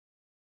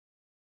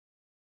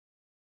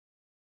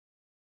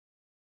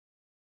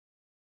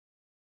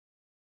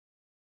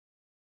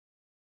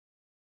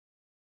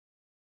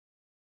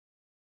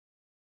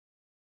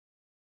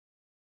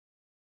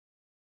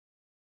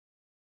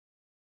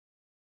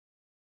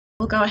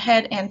We'll go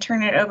ahead and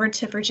turn it over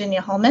to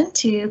Virginia Holman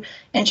to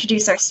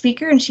introduce our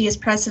speaker, and she is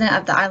president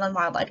of the Island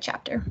Wildlife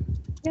Chapter.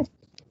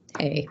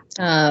 Hey,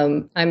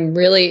 I'm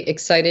really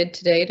excited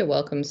today to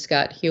welcome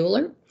Scott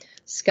Hewler.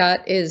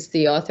 Scott is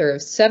the author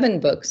of 7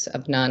 books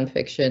of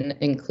nonfiction,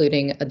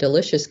 including A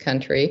Delicious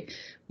Country,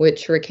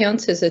 which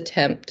recounts his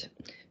attempt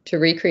to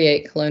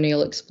recreate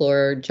colonial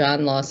explorer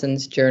John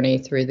Lawson's journey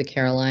through the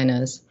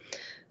Carolinas.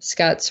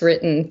 Scott's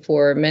written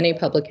for many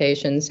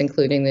publications,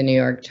 including the New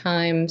York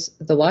Times,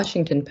 the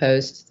Washington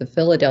Post, the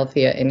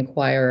Philadelphia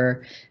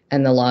Inquirer,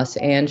 and the Los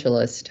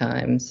Angeles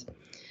Times.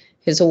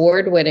 His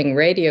award-winning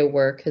radio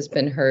work has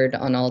been heard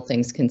on All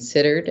Things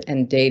Considered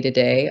and Day to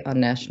Day on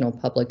National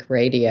Public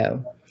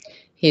Radio.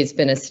 He's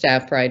been a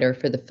staff writer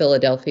for the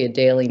Philadelphia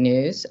Daily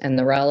News and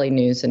the Raleigh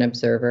News and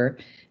Observer,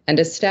 and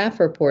a staff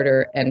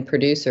reporter and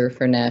producer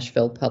for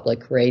Nashville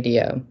Public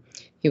Radio.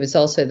 He was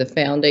also the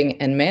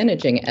founding and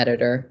managing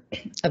editor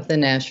of the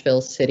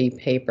Nashville City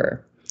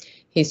Paper.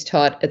 He's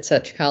taught at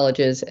such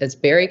colleges as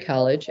Berry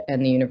College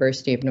and the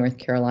University of North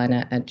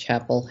Carolina at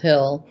Chapel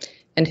Hill,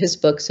 and his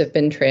books have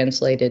been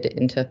translated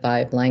into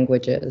 5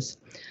 languages.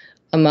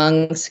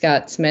 Among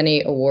Scott's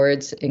many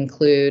awards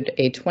include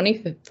a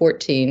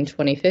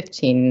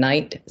 2014-2015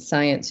 Knight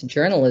Science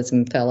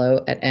Journalism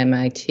Fellow at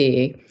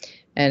MIT,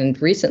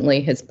 and recently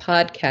his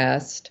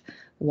podcast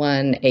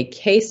won a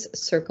Case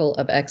Circle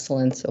of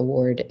Excellence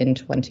Award in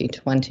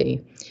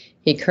 2020.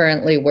 He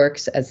currently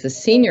works as the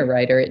senior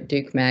writer at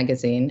Duke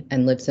Magazine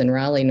and lives in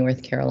Raleigh,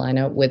 North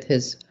Carolina with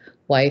his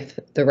wife,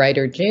 the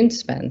writer June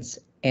Spence,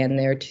 and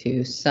their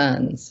 2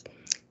 sons.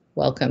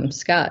 Welcome,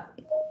 Scott.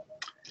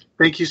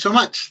 Thank you so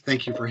much.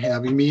 Thank you for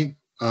having me.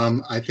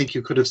 I think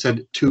you could have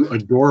said 2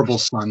 adorable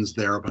sons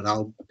there, but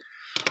I'll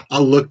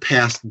look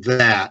past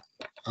that.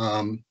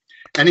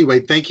 Anyway,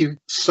 thank you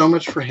so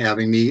much for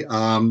having me,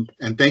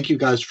 and thank you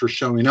guys for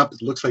showing up.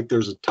 It looks like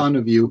there's a ton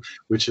of you,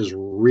 which is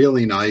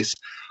really nice.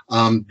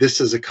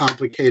 This is a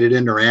complicated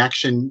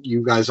interaction.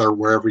 You guys are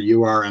wherever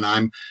you are, and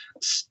I'm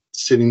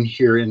sitting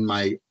here in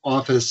my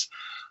office.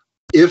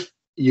 If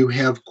you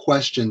have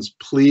questions,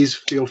 please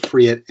feel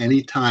free at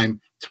any time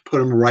to put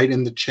them right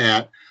in the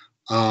chat,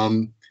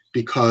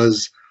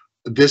 because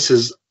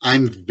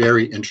I'm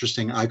very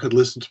interesting. I could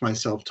listen to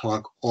myself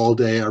talk all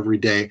day, every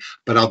day,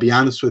 but I'll be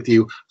honest with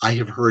you, I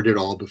have heard it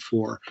all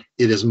before.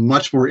 It is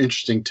much more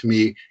interesting to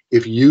me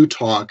if you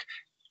talk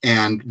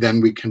and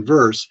then we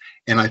converse,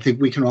 and I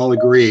think we can all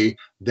agree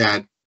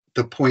that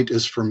the point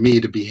is for me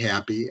to be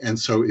happy. And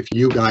so if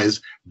you guys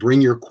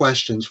bring your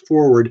questions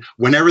forward,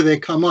 whenever they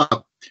come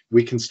up,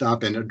 we can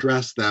stop and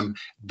address them.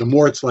 The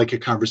more it's like a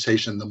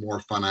conversation, the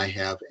more fun I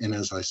have. And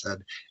as I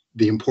said,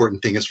 the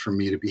important thing is for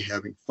me to be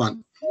having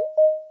fun.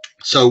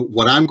 So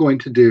what I'm going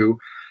to do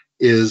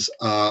is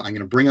I'm going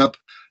to bring up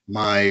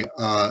my,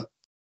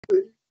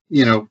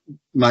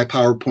 my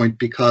PowerPoint,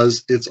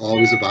 because it's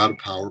always about a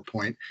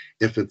PowerPoint.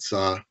 If it's,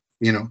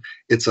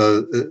 it's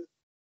a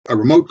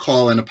remote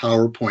call and a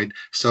PowerPoint.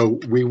 So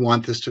we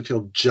want this to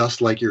feel just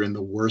like you're in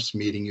the worst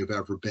meeting you've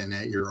ever been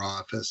at your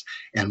office,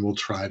 and we'll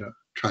try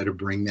to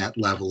bring that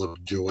level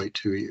of joy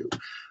to you.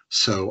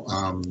 So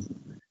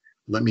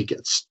let me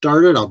get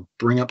started. I'll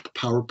bring up the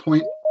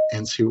PowerPoint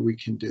and see what we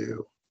can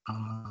do.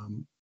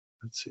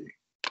 Let's see,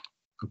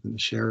 open the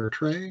share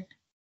tray.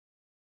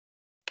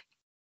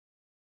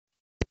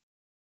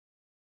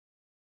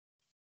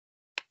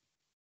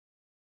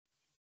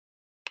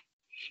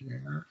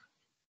 Share,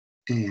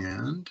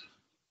 and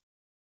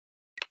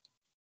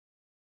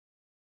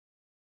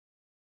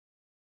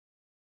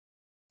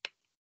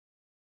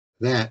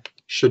that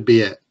should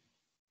be it.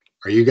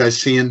 Are you guys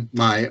seeing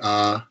my,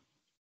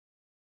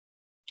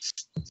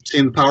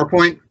 seeing the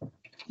PowerPoint?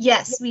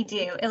 Yes, we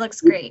do. It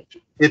looks great.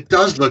 It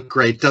does look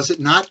great, does it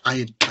not?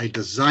 I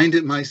designed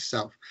it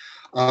myself.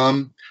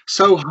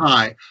 So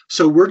hi.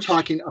 So we're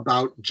talking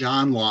about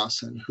John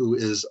Lawson, who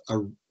is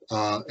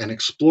an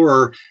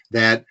explorer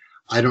that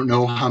I don't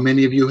know how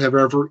many of you have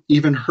ever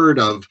even heard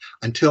of.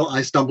 Until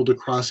I stumbled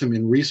across him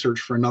in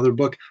research for another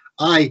book,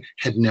 I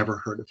had never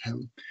heard of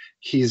him.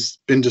 He's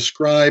been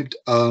described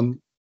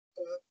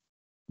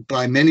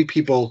by many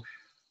people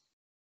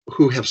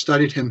who have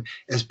studied him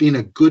as being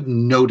a good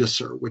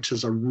noticer, which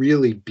is a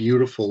really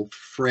beautiful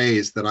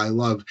phrase that I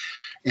love.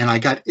 And I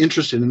got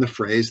interested in the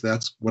phrase.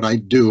 That's what I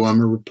do.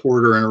 I'm a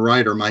reporter and a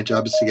writer. My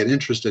job is to get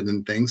interested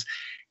in things.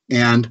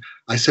 And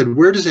I said,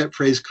 where does that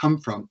phrase come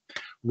from?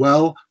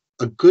 Well,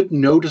 a good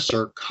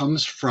noticer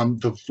comes from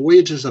the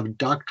voyages of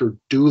Dr.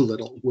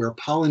 Dolittle, where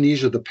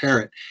Polynesia the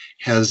parrot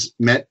has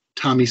met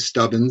Tommy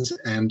Stubbins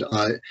and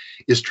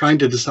is trying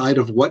to decide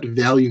of what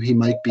value he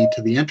might be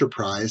to the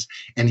enterprise.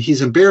 And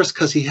he's embarrassed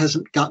because he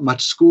hasn't got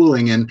much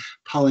schooling, and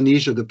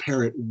Polynesia the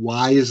parrot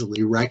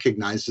wisely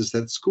recognizes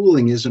that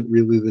schooling isn't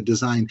really the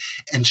design.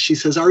 And she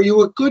says, are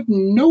you a good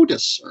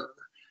noticer?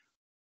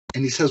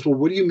 And he says, well,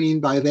 what do you mean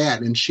by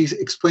that? And she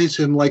explains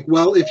to him, like,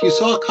 well, if you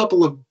saw a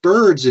couple of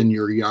birds in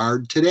your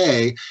yard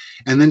today,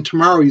 and then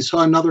tomorrow you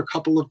saw another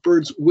couple of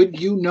birds, would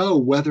you know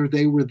whether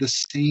they were the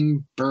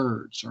same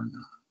birds or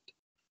not?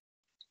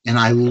 And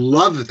I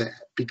love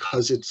that,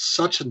 because it's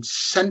such a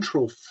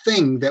central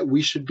thing that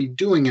we should be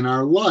doing in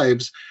our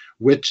lives,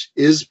 which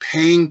is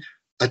paying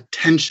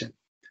attention.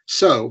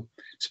 So,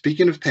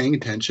 speaking of paying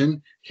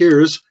attention,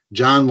 here's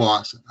John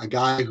Lawson, a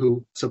guy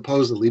who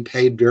supposedly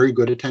paid very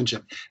good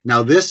attention.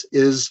 Now, this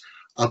is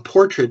a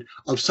portrait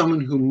of someone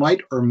who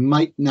might or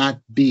might not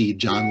be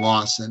John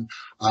Lawson.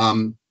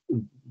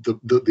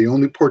 The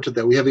only portrait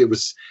that we have, it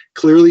was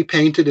clearly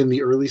painted in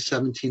the early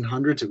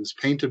 1700s. It was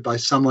painted by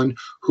someone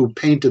who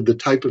painted the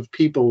type of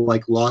people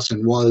like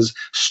Lawson was,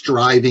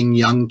 striving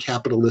young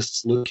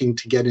capitalists looking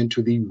to get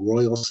into the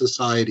Royal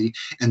Society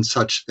and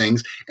such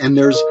things. And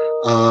there's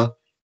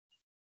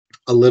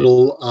a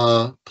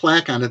little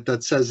plaque on it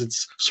that says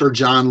it's Sir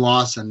John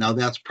Lawson. Now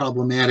that's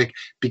problematic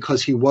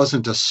because he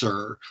wasn't a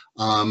sir,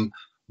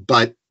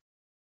 but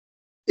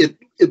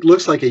it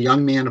looks like a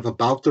young man of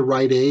about the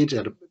right age,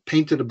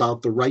 painted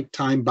about the right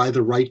time by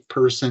the right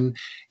person,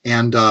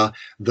 and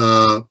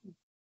the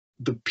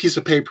piece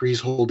of paper he's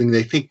holding,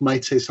 they think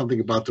might say something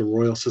about the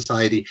Royal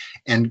Society,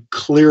 and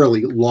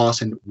clearly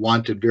Lawson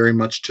wanted very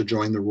much to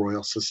join the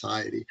Royal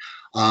Society.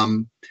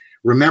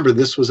 Remember,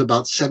 this was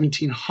about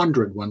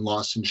 1700 when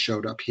Lawson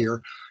showed up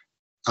here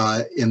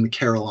in the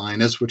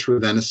Carolinas, which were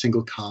then a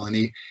single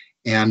colony.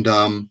 And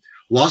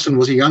Lawson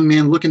was a young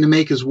man looking to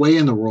make his way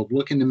in the world,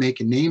 looking to make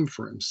a name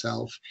for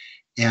himself.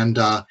 And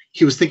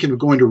he was thinking of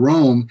going to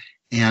Rome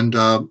and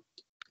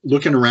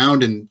looking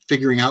around and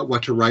figuring out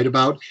what to write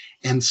about.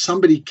 And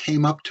somebody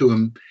came up to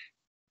him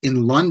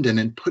in London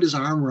and put his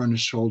arm around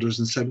his shoulders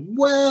and said,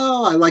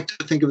 well, I like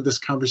to think of this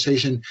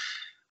conversation,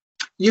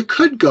 you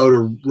could go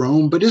to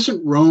Rome, but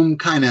isn't Rome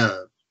kind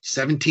of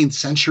 17th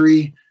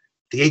century?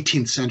 The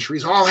 18th century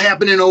is all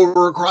happening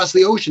over across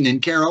the ocean in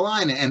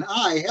Carolina, and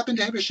I happen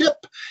to have a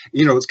ship.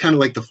 You know, it's kind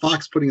of like the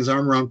fox putting his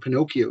arm around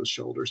Pinocchio's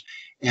shoulders.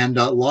 And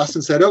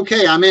Lawson said,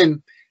 okay, I'm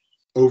in.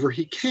 Over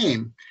he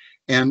came.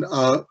 And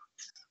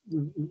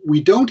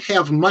we don't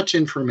have much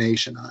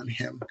information on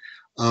him.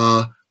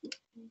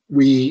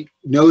 We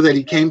know that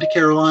he came to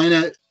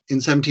Carolina in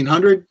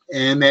 1700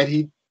 and that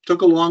he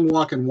took a long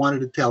walk and wanted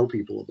to tell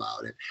people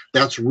about it.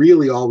 That's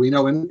really all we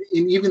know. And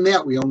even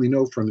that we only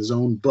know from his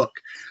own book.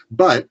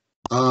 But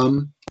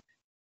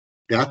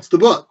that's the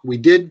book.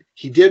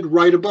 He did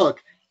write a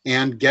book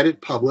and get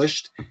it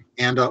published.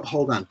 And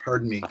hold on,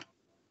 pardon me.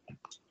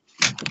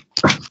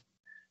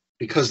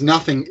 Because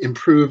nothing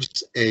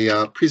improves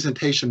a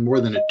presentation more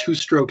than a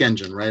two-stroke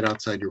engine right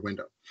outside your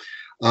window.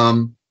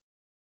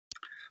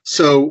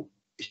 So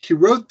he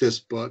wrote this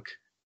book,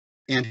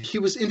 and he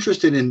was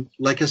interested in,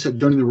 like I said,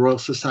 joining the Royal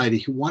Society.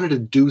 He wanted to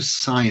do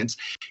science.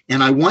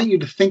 And I want you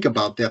to think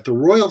about that. The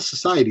Royal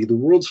Society, the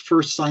world's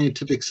first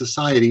scientific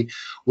society,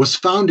 was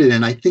founded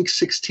in, I think,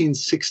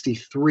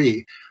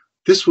 1663.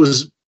 This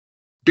was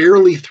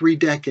barely 3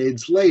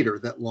 decades later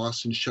that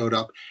Lawson showed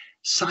up.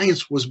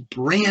 Science was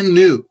brand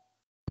new.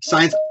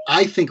 Science,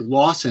 I think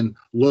Lawson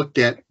looked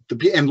at,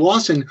 and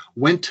Lawson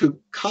went to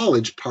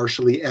college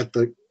partially at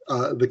the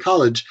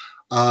college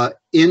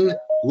in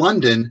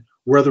London,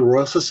 where the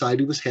Royal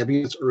Society was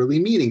having its early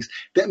meetings.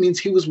 That means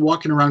he was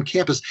walking around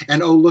campus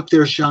and, oh, look,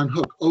 there's John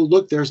Hooke. Oh,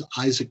 look, there's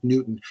Isaac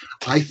Newton.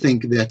 I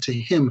think that to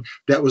him,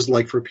 that was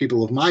like for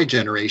people of my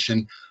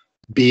generation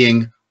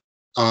being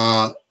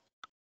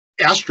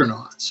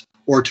astronauts,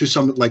 or to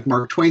someone like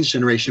Mark Twain's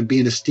generation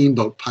being a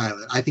steamboat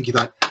pilot. I think he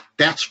thought,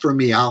 that's for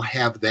me, I'll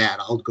have that,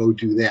 I'll go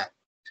do that.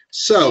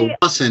 So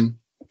Lawson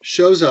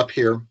shows up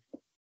here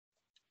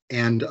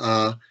and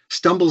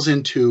stumbles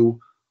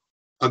into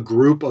a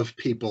group of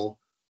people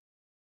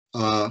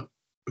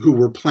who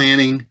were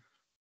planning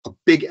a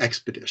big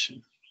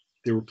expedition.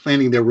 They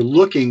were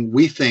looking,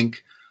 we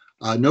think,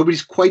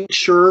 nobody's quite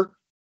sure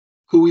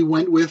who he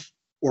went with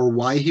or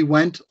why he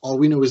went. All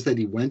we know is that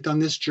he went on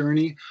this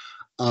journey.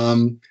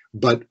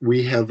 But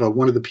we have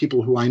one of the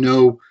people who I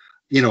know,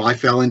 I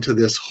fell into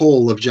this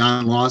hole of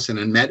John Lawson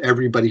and met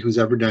everybody who's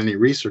ever done any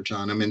research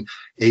on him, and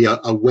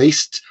a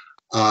waste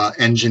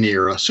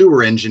engineer, a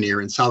sewer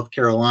engineer in South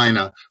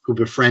Carolina who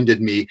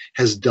befriended me,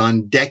 has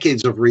done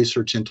decades of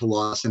research into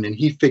Lawson, and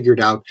he figured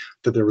out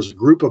that there was a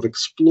group of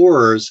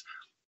explorers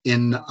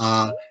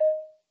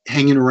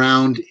hanging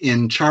around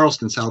in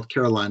Charleston, South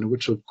Carolina,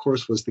 which of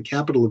course was the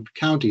capital of the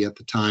county at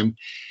the time,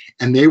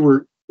 and they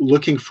were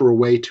looking for a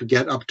way to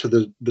get up to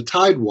the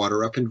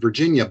tidewater up in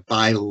Virginia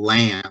by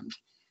land.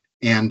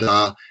 And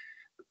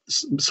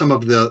some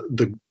of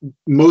the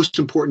most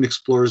important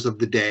explorers of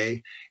the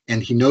day,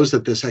 and he knows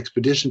that this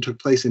expedition took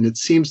place, and it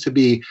seems to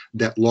be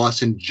that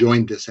Lawson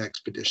joined this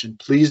expedition.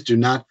 Please do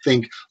not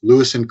think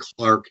Lewis and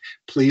Clark.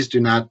 Please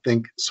do not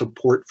think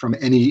support from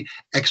any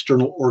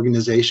external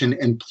organization,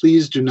 and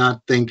please do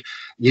not think,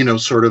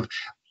 sort of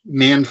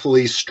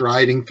manfully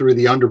striding through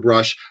the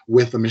underbrush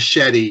with a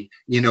machete,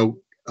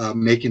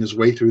 making his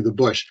way through the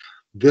bush.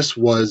 This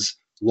was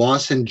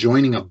Lawson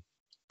joining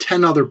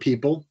 10 other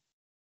people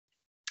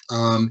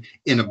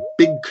in a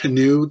big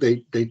canoe.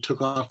 They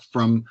took off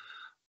from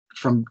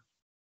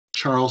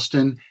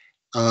Charleston.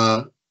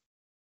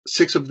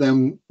 6 of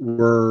them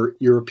were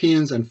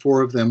Europeans and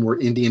 4 of them were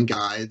Indian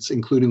guides,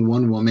 including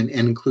one woman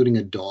and including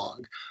a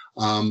dog.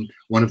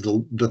 One of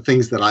the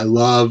things that I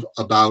love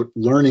about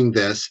learning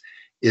this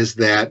is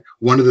that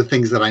one of the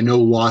things that I know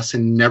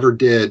Lawson never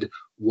did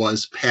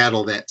was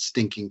paddle that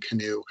stinking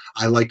canoe.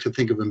 I like to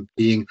think of him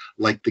being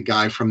like the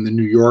guy from the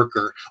New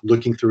Yorker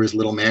looking through his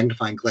little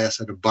magnifying glass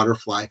at a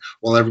butterfly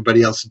while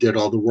everybody else did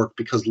all the work,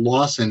 because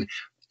Lawson,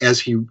 as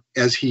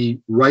he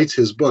writes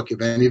his book,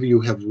 if any of you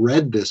have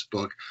read this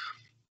book,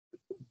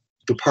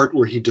 the part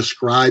where he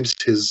describes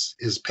his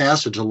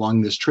passage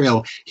along this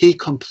trail, he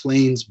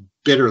complains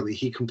bitterly.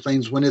 He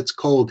complains when it's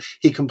cold.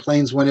 He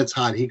complains when it's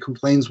hot. He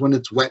complains when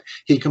it's wet.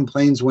 He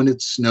complains when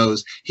it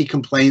snows. He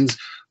complains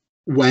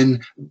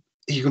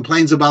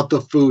about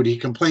the food. He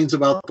complains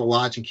about the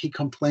lodging. He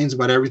complains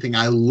about everything.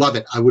 I love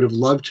it. I would have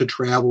loved to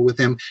travel with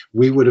him.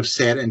 We would have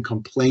sat and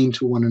complained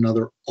to one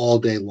another all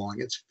day long.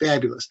 It's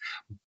fabulous.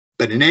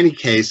 But in any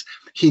case,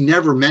 he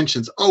never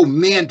mentions, oh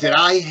man, did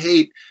I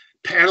hate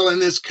paddling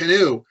this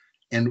canoe.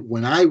 And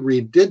when I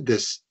redid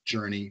this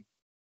journey,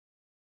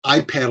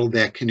 I paddled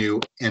that canoe,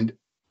 and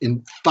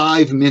in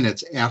 5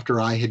 minutes after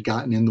I had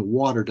gotten in the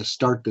water to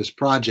start this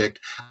project,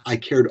 I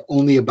cared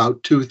only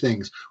about two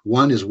things.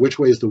 One is which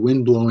way is the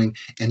wind blowing,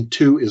 and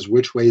two is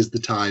which way is the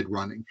tide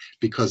running,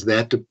 because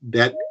that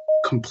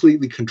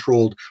completely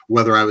controlled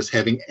whether I was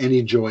having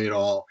any joy at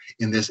all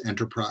in this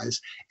enterprise.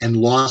 And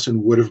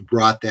Lawson would have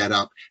brought that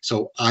up.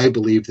 So I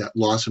believe that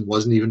Lawson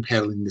wasn't even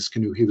paddling this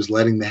canoe. He was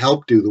letting the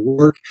help do the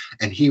work,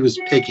 and he was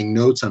taking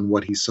notes on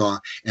what he saw.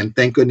 And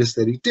thank goodness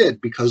that he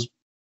did, because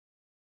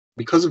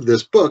of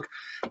this book,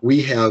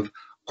 we have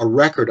a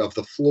record of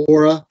the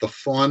flora, the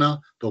fauna,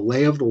 the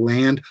lay of the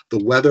land,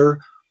 the weather,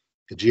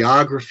 the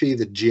geography,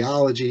 the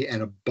geology,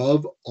 and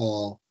above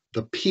all,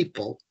 the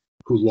people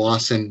who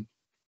Lawson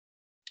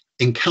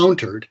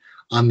encountered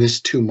on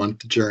this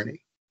 2-month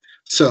journey.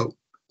 So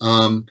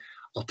I'll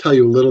tell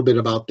you a little bit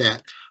about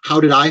that. How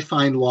did I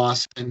find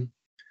Lawson?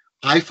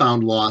 I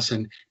found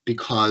Lawson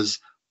because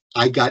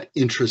I got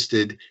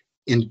interested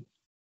in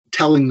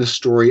telling the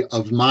story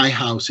of my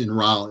house in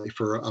Raleigh.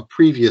 For a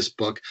previous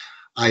book,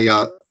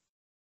 I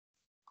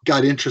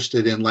got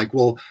interested in, like,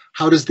 well,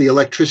 how does the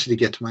electricity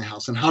get to my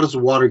house, and how does the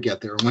water get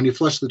there, and when you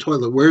flush the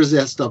toilet, where does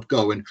that stuff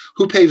go, and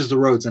who paves the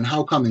roads, and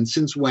how come, and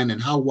since when,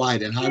 and how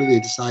wide, and how do they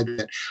decide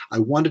that? I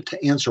wanted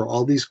to answer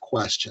all these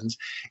questions,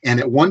 and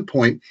at one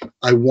point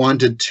I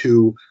wanted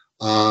to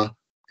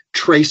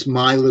trace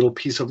my little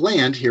piece of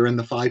land here in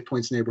the 5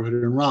 Points neighborhood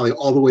in Raleigh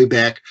all the way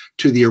back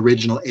to the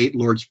original 8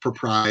 Lords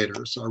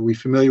Proprietors. Are we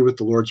familiar with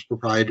the Lords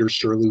Proprietors?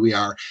 Surely we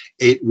are.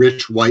 8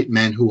 rich white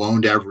men who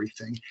owned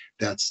everything.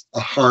 That's a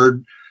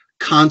hard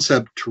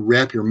concept to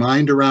wrap your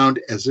mind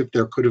around, as if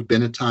there could have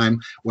been a time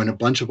when a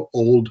bunch of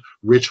old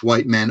rich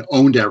white men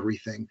owned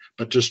everything.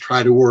 But just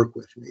try to work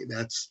with me.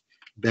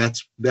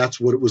 That's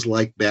what it was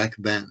like back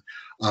then.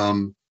 At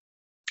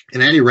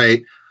any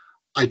rate,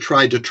 I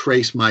tried to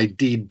trace my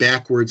deed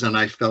backwards, and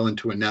I fell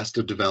into a nest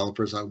of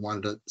developers. I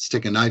wanted to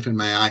stick a knife in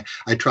my eye.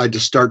 I tried to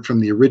start from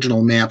the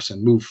original maps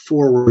and move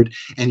forward,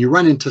 and you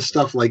run into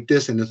stuff like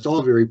this, and it's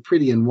all very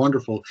pretty and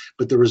wonderful,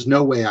 but there was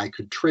no way I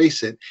could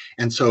trace it.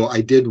 And so I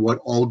did what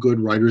all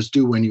good writers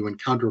do when you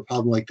encounter a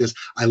problem like this.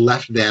 I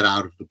left that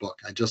out of the book.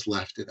 I just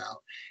left it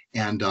out.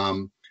 And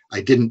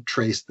I didn't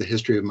trace the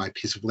history of my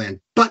piece of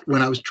land. But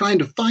when I was trying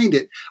to find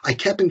it, I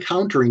kept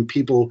encountering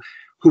people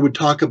who would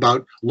talk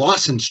about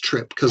Lawson's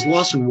trip, because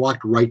Lawson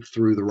walked right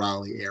through the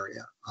Raleigh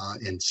area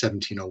in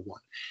 1701.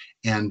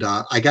 And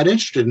I got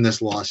interested in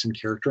this Lawson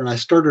character, and I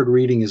started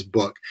reading his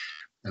book.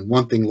 And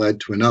one thing led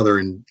to another,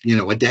 and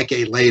a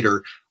decade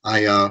later,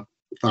 I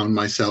found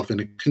myself in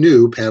a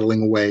canoe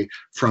paddling away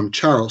from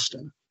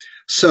Charleston.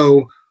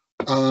 So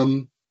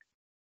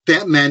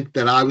that meant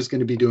that I was going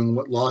to be doing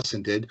what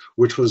Lawson did,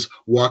 which was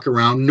walk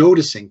around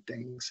noticing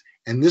things.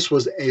 And this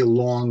was a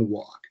long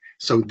walk.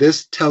 So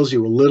this tells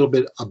you a little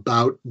bit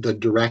about the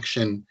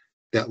direction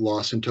that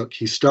Lawson took.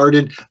 He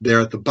started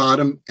there at the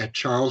bottom at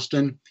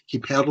Charleston. He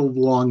paddled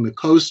along the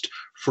coast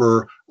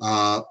for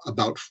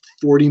about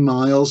 40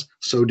 miles.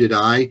 So did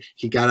I.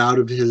 He got out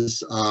of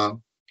his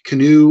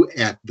canoe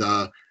at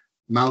the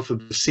mouth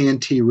of the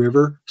Santee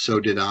River. So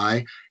did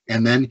I.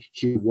 And then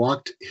he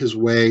walked his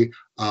way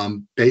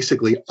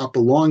basically up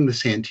along the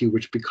Santee,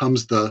 which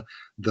becomes the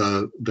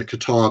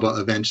Catawba,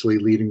 eventually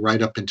leading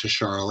right up into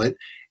Charlotte.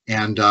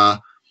 And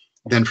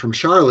then from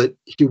Charlotte,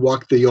 he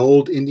walked the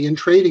old Indian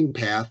trading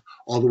path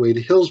all the way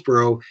to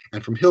Hillsborough,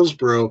 and from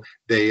Hillsborough,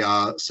 they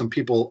some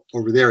people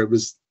over there,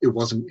 it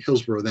wasn't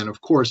Hillsborough then,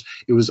 of course,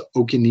 it was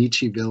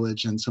Occoneechee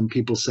Village, and some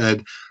people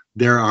said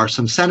there are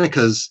some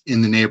Senecas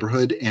in the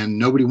neighborhood, and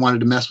nobody wanted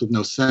to mess with no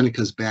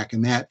Senecas back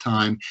in that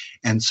time,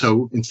 and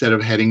so instead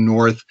of heading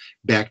north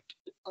back,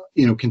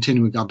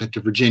 continuing up into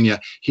Virginia,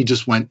 he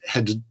just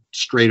headed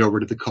straight over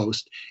to the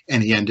coast,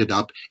 and he ended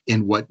up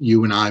in what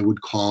you and I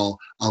would call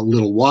a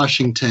Little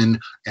Washington,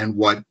 and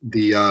what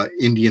the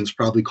Indians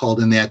probably called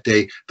in that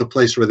day the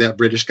place where that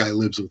British guy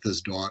lives with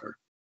his daughter.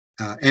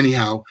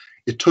 Anyhow,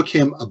 it took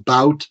him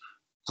about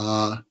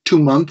 2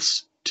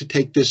 months to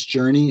take this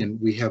journey, and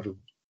we have a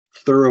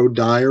thorough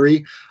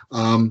diary.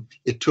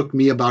 It took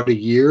me about a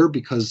year,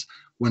 because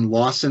when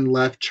Lawson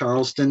left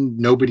Charleston,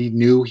 nobody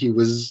knew he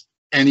was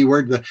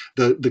anywhere.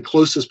 The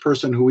closest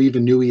person who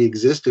even knew he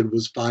existed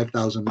was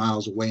 5,000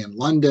 miles away in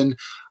London.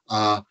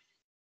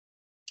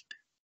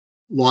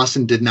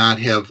 Lawson did not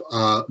have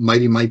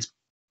Mighty Mite's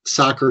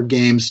soccer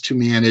games to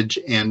manage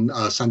and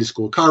Sunday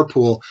school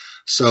carpool,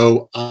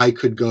 so I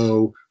could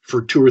go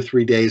for 2 or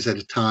 3 days at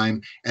a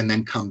time and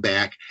then come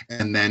back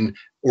and then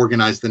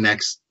organize the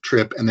next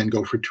trip and then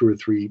go for 2 or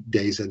 3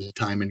 days at a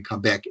time and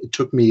come back. It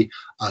took me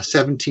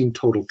 17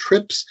 total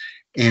trips,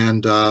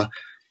 and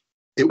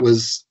it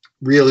was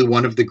really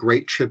one of the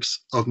great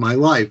trips of my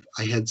life.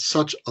 I had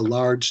such a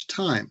large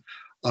time.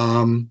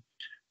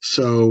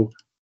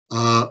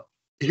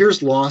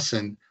 Here's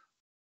Lawson.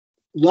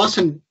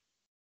 Lawson,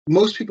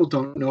 most people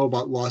don't know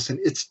about Lawson.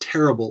 It's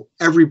terrible.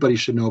 Everybody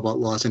should know about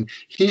Lawson.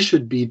 He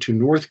should be to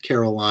North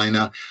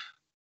Carolina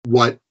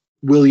what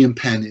William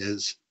Penn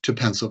is to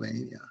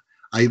Pennsylvania.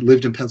 I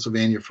lived in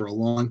Pennsylvania for a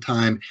long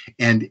time,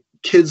 and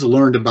kids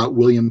learned about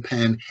William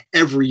Penn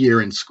every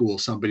year in school.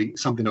 Something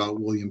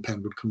about William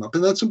Penn would come up,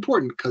 and that's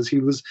important because he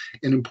was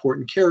an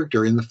important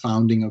character in the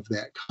founding of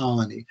that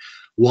colony.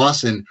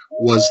 Lawson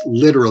was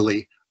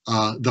literally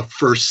the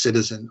first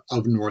citizen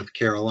of North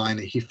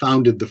Carolina. He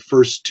founded the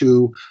first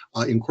two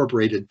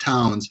incorporated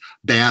towns,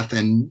 Bath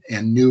and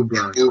New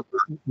Bern,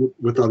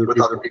 with other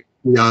people.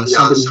 Somebody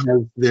has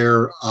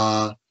their,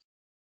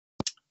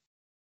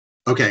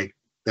 okay,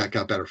 that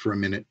got better for a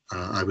minute.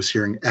 I was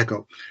hearing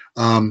echo.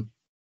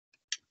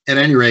 At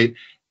any rate,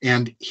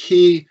 and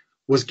he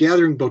was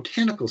gathering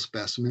botanical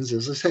specimens.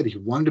 As I said, he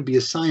wanted to be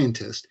a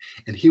scientist,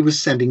 and he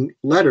was sending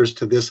letters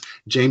to this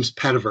James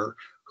Petiver,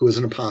 who was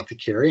an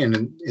apothecary,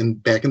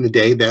 and back in the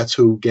day, that's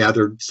who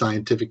gathered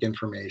scientific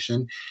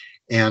information.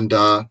 And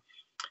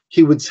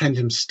he would send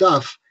him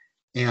stuff,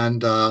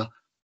 and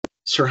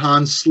Sir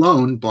Hans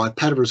Sloane bought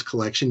Petiver's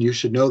collection. You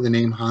should know the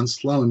name Hans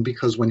Sloane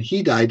because when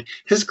he died,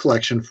 his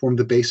collection formed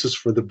the basis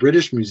for the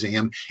British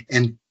Museum.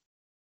 And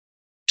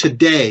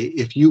today,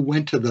 if you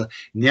went to the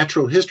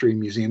Natural History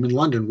Museum in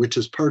London, which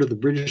is part of the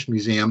British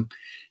Museum,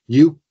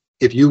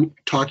 if you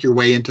talk your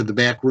way into the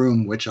back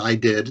room, which I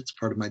did, it's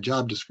part of my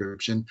job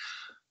description,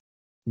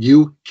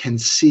 you can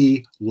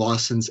see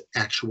Lawson's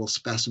actual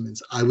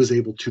specimens. I was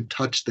able to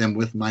touch them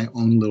with my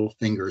own little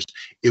fingers.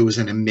 It was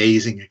an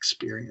amazing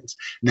experience.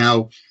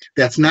 Now,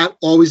 that's not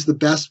always the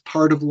best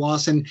part of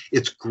Lawson.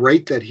 It's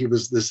great that he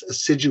was this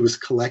assiduous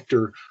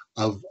collector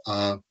of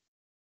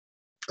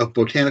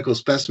botanical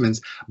specimens,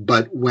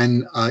 but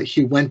when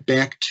he went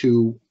back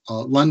to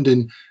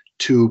London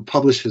to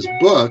publish his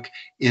book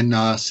in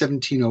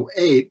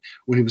 1708,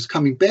 when he was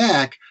coming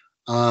back,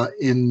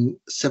 in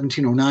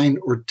 1709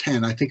 or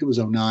 10, I think it was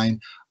 09,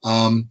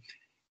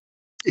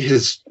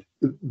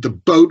 the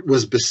boat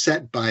was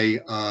beset by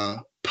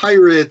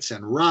pirates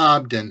and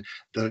robbed, and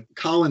the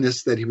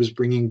colonists that he was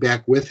bringing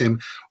back with him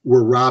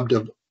were robbed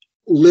of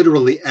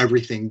literally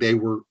everything. They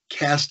were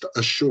cast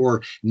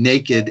ashore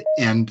naked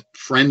and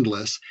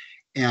friendless,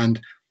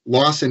 and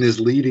Lawson is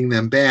leading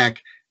them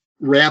back,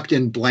 wrapped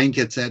in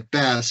blankets at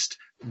best,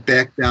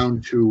 back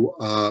down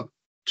to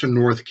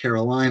North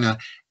Carolina,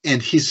 and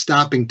he's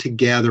stopping to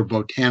gather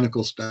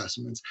botanical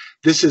specimens.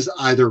 This is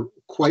either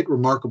quite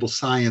remarkable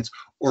science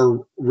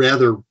or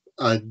rather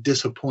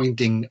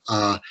disappointing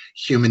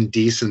human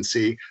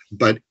decency,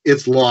 but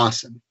it's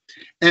Lawson.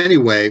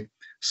 Anyway,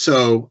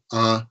 so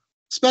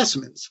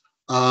specimens.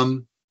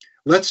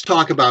 Let's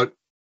talk about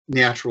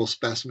natural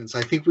specimens.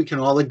 I think we can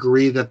all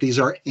agree that these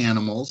are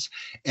animals,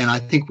 and I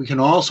think we can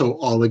also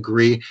all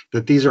agree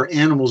that these are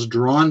animals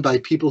drawn by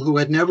people who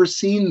had never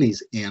seen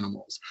these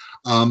animals.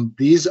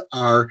 This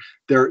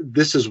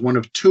is one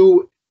of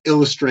two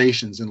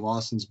illustrations in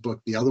Lawson's book.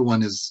 The other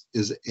one is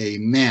a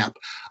map.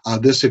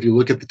 This, if you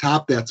look at the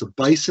top, that's a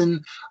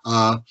bison.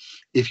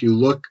 If you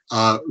look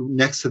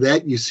next to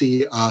that, you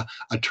see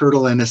a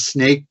turtle and a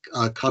snake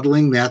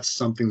cuddling. That's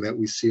something that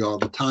we see all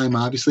the time,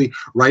 obviously.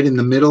 Right in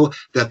the middle,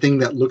 that thing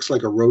that looks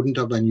like a rodent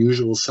of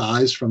unusual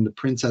size from The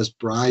Princess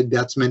Bride,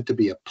 that's meant to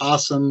be a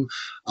possum.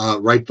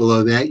 Right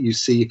below that, you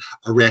see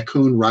a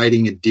raccoon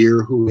riding a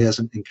deer who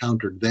hasn't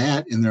encountered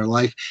that in their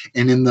life.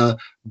 And in the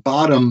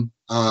bottom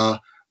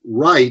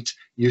right,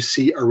 you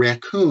see a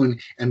raccoon,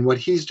 and what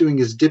he's doing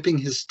is dipping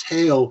his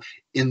tail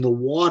in the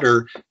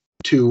water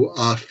to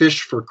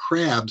fish for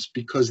crabs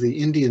because the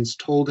Indians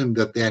told him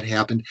that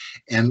happened,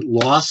 and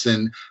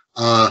Lawson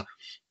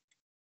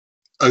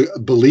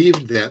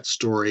believed that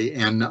story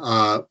and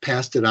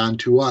passed it on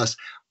to us.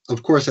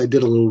 Of course, I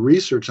did a little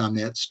research on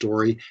that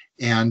story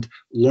and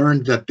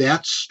learned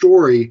that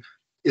story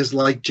is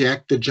like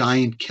Jack the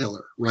Giant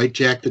Killer, right?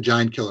 Jack the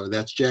Giant Killer,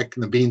 that's Jack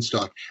and the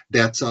Beanstalk.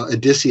 That's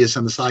Odysseus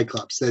and the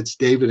Cyclops. That's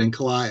David and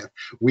Goliath.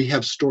 We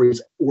have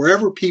stories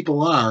wherever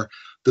people are.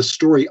 The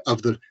story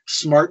of the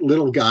smart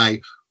little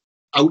guy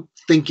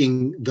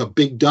outthinking the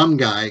big dumb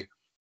guy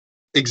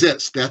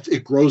exists.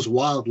 It grows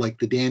wild like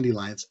the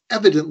dandelions.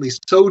 Evidently,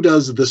 so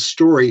does the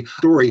story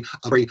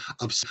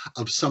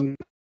of some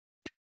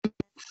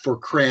for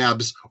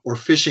crabs or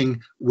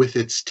fishing with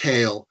its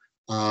tail.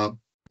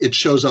 It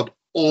shows up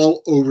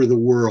all over the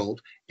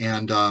world.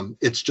 And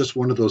it's just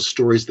one of those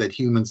stories that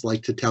humans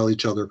like to tell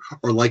each other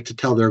or like to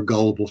tell their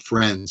gullible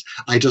friends.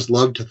 I just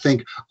love to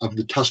think of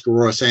the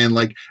Tuscarora saying,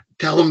 like,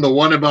 tell him the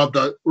one about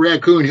the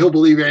raccoon, he'll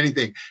believe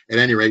anything. At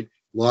any rate,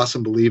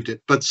 Lawson believed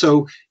it. But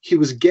so he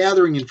was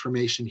gathering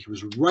information, he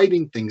was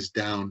writing things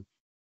down,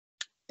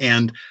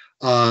 and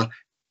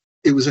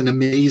it was an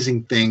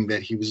amazing thing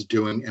that he was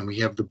doing, and we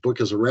have the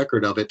book as a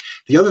record of it.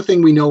 The other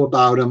thing we know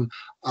about him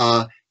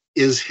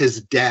is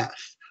his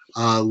death.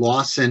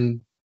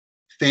 Lawson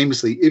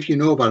famously, if you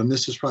know about him,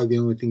 this is probably the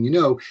only thing you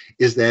know,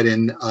 is that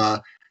in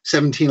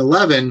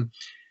 1711,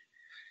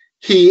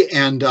 he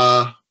and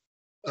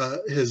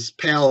his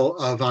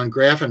pal von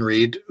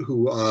Graffenried,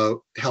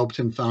 who helped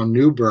him found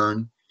New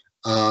Bern,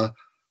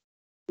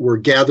 were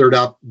gathered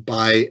up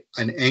by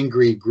an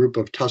angry group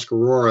of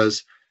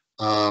Tuscaroras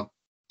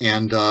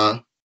and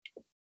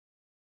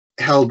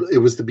held. It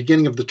was the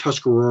beginning of the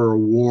Tuscarora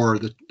War.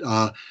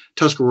 The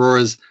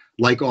Tuscaroras,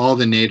 like all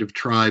the native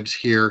tribes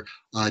here,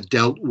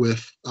 dealt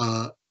with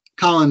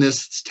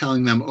colonists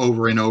telling them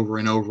over and over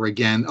and over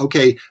again,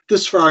 okay,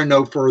 this far,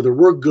 no further,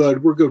 we're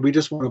good, we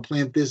just want to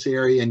plant this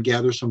area and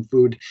gather some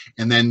food,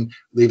 and then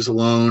leave us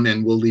alone,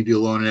 and we'll leave you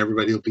alone, and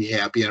everybody will be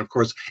happy. And of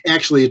course,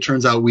 actually, it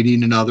turns out we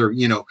need another,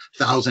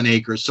 1,000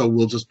 acres, so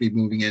we'll just be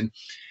moving in.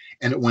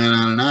 And it went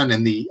on,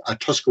 and the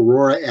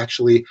Tuscarora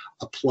actually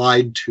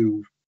applied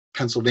to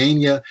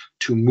Pennsylvania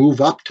to move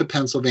up to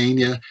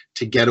Pennsylvania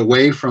to get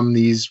away from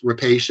these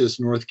rapacious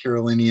North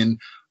Carolinian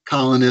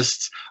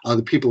colonists.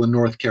 The people in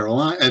North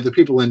Carolina, the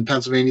people in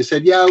Pennsylvania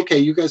said, yeah, okay,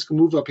 you guys can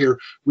move up here.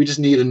 We just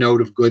need a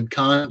note of good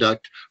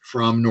conduct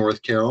from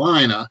North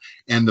Carolina.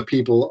 And the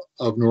people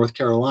of North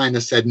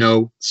Carolina said,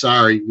 no,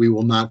 sorry, we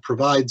will not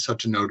provide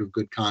such a note of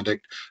good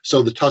conduct.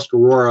 So the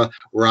Tuscarora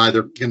were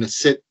either going to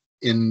sit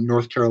in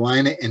North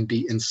Carolina and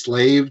be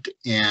enslaved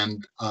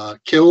and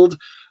killed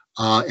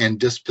and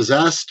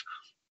dispossessed.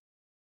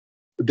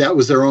 That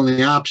was their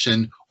only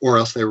option, or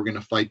else they were going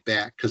to fight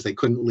back because they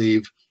couldn't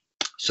leave.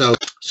 So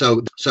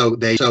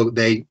they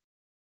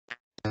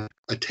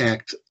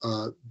attacked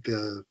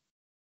the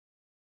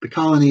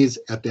colonies.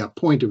 At that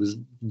point, it was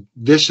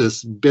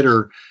vicious,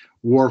 bitter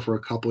war for a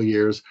couple of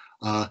years.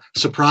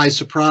 Surprise,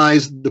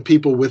 surprise! The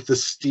people with the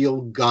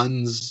steel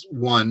guns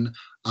won,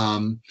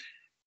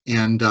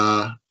 and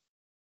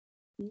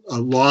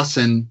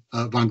Lawson,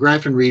 von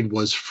Graffenried,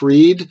 was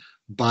freed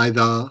by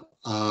the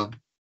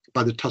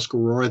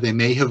Tuscarora. They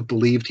may have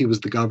believed he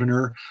was the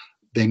governor.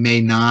 They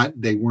may not.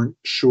 They weren't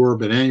sure.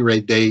 But at any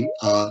rate, they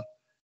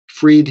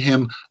freed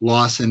him.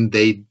 Lawson,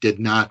 they did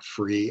not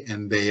free,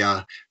 and they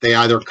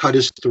either cut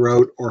his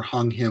throat or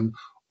hung him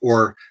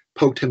or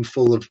poked him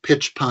full of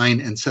pitch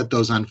pine and set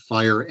those on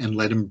fire and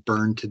let him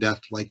burn to death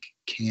like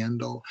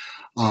candle.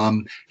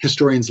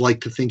 Historians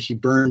like to think he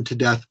burned to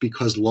death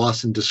because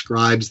Lawson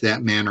describes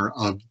that manner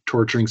of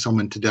torturing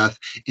someone to death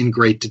in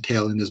great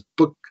detail in his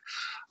book.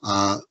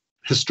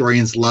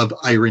 Historians love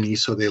irony,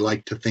 so they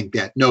like to think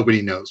that.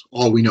 Nobody knows.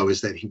 All we know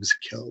is that he was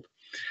killed,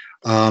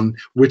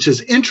 which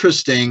is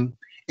interesting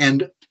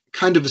and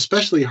kind of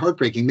especially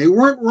heartbreaking. They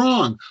weren't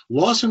wrong.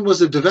 Lawson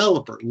was a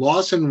developer.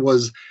 Lawson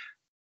was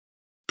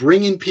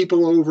bringing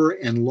people over,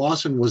 and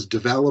Lawson was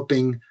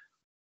developing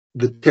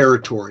the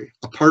territory.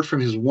 Apart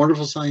from his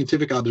wonderful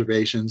scientific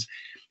observations,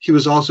 he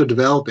was also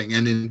developing.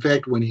 And in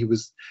fact,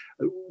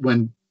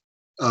 when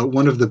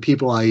one of the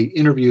people I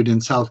interviewed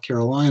in South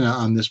Carolina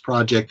on this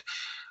project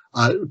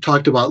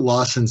talked about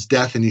Lawson's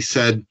death, and he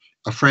said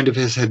a friend of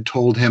his had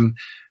told him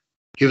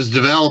he was a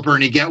developer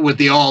and he get what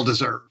they all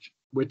deserve,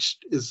 which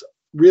is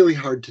really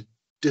hard to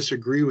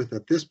disagree with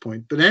at this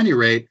point. But at any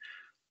rate,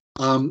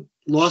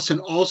 Lawson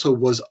also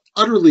was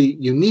utterly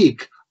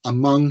unique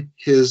among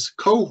his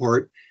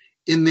cohort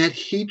in that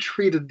he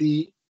treated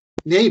the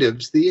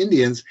natives, the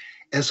Indians,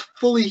 as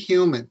fully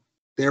human.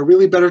 They're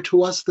really better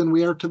to us than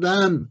we are to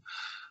them.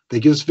 They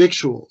give us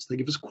victuals, they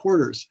give us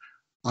quarters.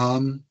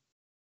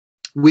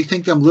 We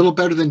think them little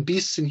better than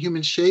beasts in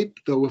human shape,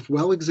 though if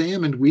well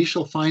examined, we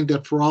shall find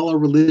that for all our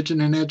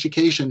religion and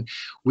education,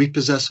 we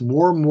possess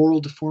more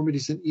moral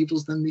deformities and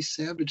evils than these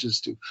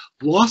savages do.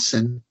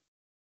 Lawson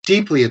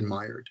deeply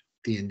admired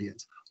the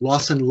Indians.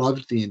 Lawson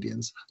loved the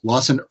Indians.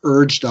 Lawson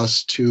urged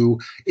us to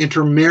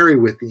intermarry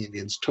with the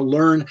Indians, to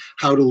learn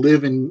how to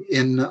live in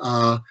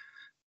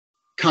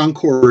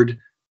concord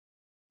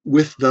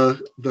with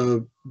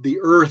the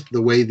earth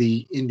the way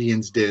the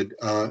Indians did.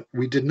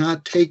 We did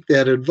not take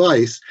that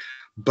advice,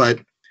 but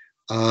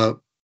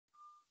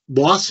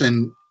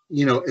Lawson,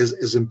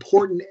 as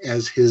important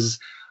as his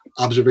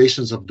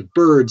observations of the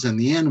birds and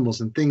the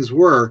animals and things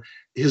were,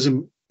 his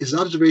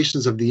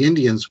observations of the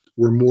Indians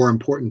were more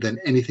important than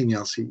anything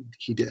else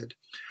he did.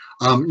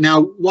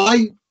 Now,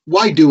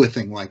 why do a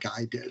thing like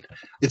I did?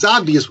 It's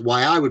obvious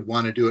why I would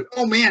want to do it.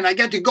 Oh man, I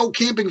get to go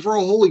camping for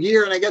a whole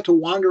year and I get to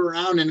wander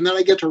around and then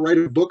I get to write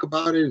a book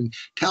about it and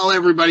tell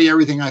everybody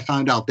everything I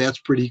found out. That's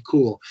pretty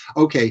cool.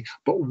 Okay,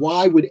 but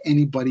why would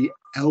anybody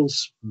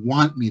else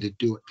want me to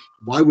do it?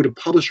 Why would a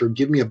publisher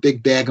give me a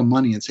big bag of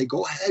money and say,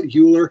 go ahead,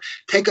 Hewler,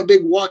 take a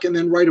big walk and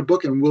then write a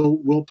book and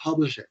we'll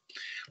publish it?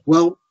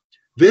 Well,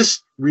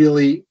 this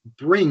really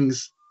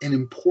brings an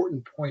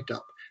important point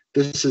up.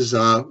 This is,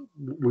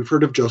 we've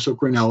heard of Joseph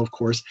Grinnell, of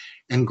course,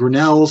 and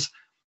Grinnell's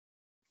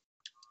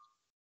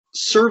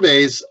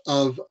surveys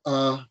of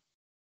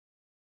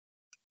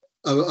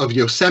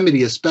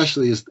Yosemite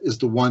especially is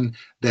the one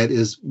that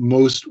is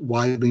most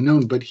widely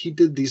known, but he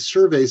did these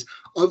surveys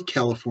of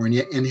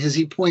California, and as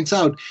he points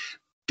out,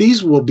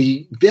 these will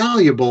be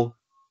valuable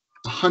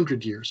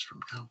 100 years from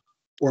now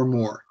or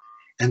more.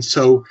 And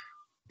so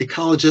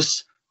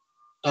ecologists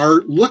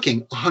are looking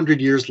 100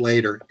 years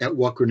later at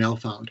what Grinnell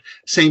found.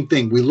 Same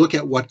thing, we look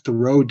at what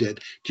Thoreau did.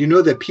 Do you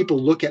know that people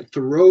look at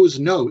Thoreau's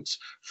notes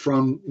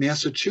from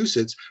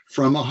Massachusetts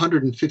from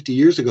 150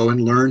 years ago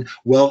and learn,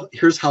 well,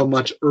 here's how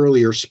much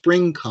earlier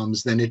spring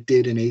comes than it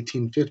did in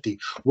 1850.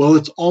 Well,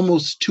 it's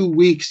almost 2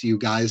 weeks, you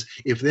guys.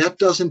 If that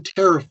doesn't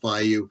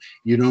terrify you,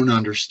 you don't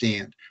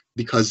understand,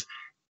 because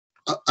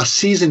a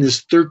season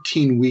is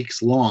 13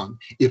 weeks long.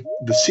 If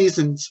the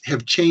seasons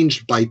have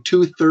changed by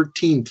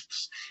 2/13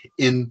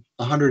 in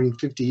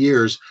 150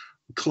 years,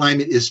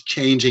 climate is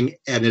changing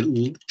at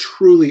a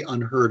truly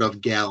unheard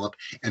of gallop,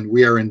 and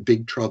we are in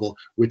big trouble,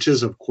 which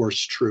is, of course,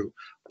 true.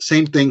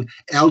 Same thing,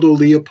 Aldo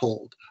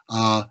Leopold,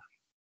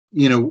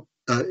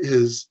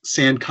 his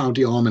Sand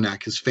County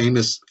Almanac, his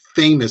famous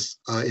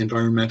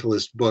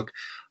environmentalist book.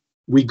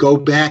 We go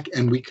back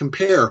and we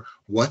compare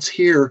what's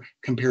here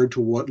compared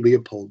to what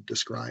Leopold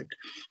described.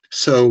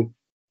 So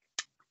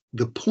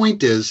the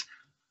point is,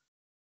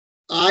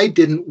 I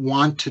didn't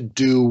want to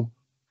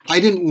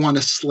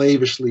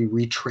slavishly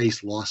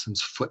retrace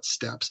Lawson's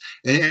footsteps.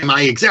 Am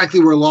I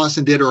exactly where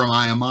Lawson did, or am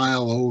I a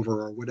mile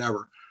over, or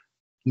whatever?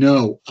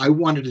 No, I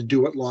wanted to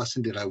do what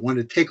Lawson did. I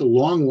wanted to take a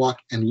long walk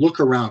and look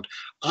around.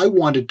 I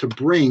wanted to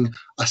bring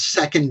a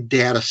second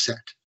data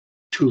set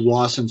to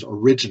Lawson's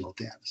original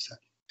data set.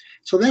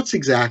 So that's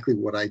exactly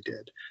what I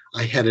did.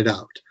 I headed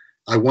out.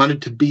 I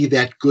wanted to be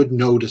that good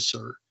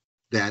noticer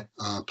that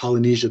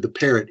Polynesia the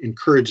parrot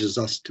encourages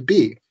us to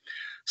be.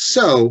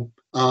 So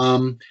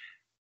the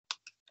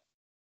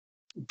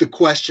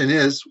question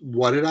is,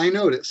 what did I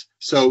notice?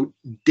 So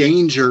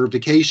danger,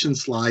 vacation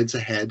slides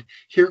ahead.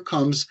 Here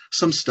comes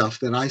some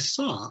stuff that I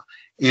saw.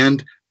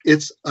 And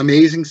it's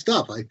amazing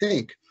stuff, I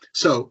think.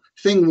 So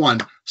thing one,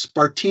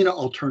 Spartina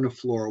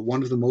alterniflora,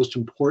 one of the most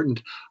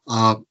important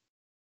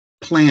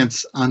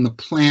plants on the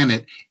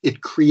planet.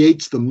 It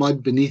creates the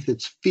mud beneath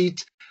its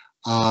feet.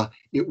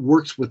 It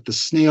works with the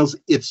snails.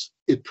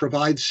 It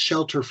provides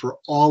shelter for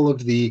all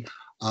of the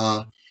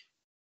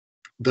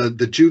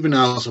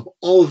juveniles of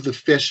all of the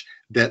fish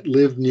that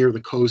live near the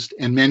coast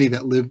and many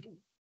that live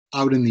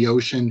out in the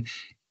ocean.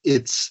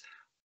 It's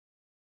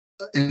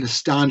an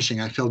astonishing.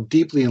 I fell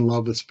deeply in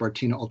love with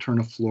Spartina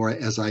alterniflora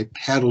as I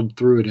paddled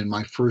through it in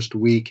my first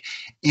week.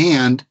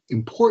 And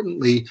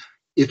importantly,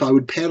 if I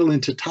would paddle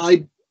into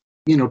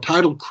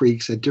tidal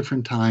creeks at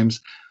different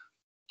times,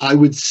 I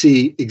would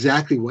see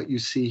exactly what you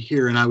see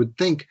here. And I would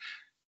think,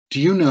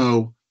 do you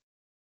know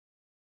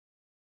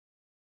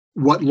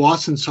what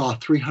Lawson saw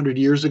 300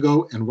 years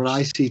ago and what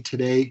I see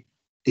today?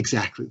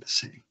 Exactly the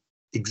same.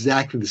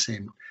 Exactly the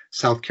same.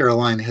 South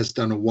Carolina has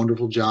done a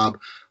wonderful job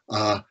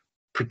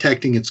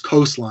protecting its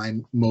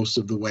coastline most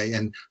of the way.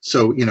 And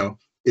so,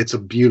 it's a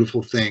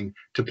beautiful thing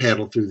to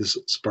paddle through this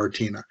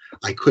Spartina.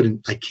 I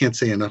can't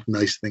say enough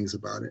nice things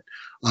about it.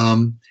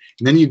 And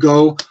then you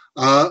go,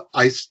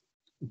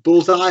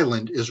 Bull's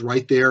Island is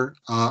right there.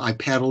 I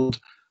paddled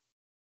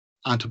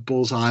onto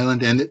Bull's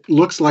Island, and it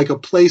looks like a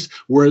place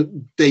where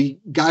they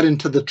got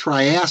into the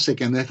Triassic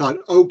and they thought,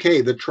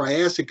 okay, the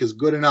Triassic is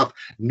good enough.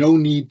 No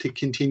need to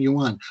continue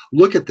on.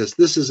 Look at this.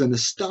 This is an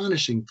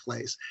astonishing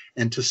place.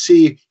 And to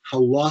see how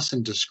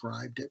Lawson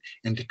described it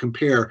and to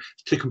compare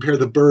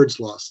the birds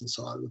Lawson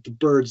saw with the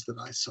birds that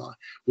I saw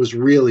was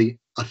really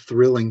a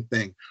thrilling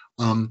thing.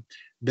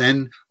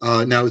 Then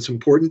now it's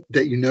important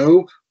that you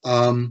know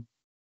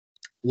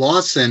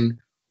Lawson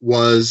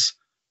was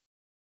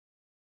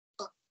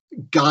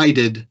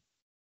guided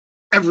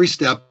every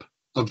step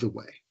of the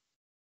way.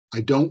 I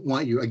don't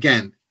want you,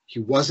 again, he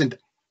wasn't,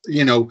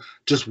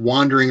 just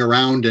wandering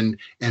around and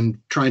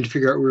trying to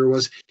figure out where it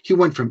was. He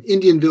went from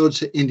Indian village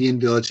to Indian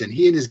village, and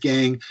he and his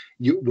gang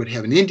would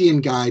have an Indian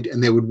guide,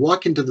 and they would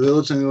walk into the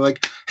village and they're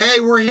like,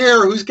 hey, we're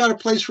here. Who's got a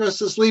place for us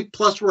to sleep?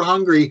 Plus we're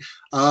hungry.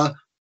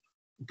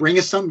 Bring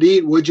us something to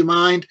eat. Would you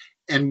mind?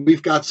 And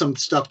we've got some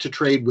stuff to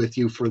trade with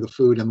you for the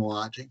food and the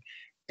lodging.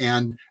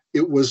 And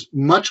it was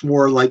much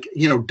more like,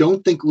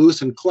 don't think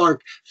Lewis and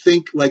Clark,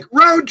 think like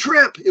road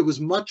trip. It was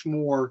much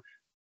more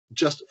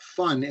just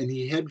fun. And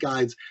he had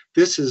guides.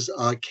 This is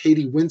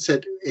Katie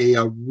Winsett,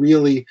 a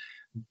really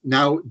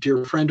now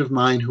dear friend of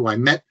mine who I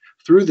met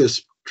through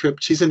this trip.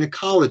 She's an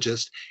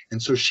ecologist.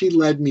 And so she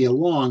led me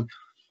along.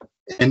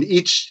 And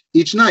each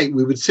night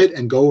we would sit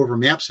and go over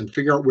maps and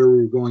figure out where we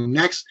were going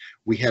next.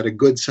 We had a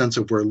good sense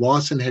of where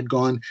Lawson had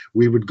gone.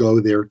 We would go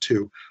there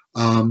too.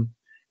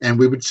 And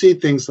we would see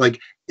things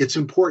like, it's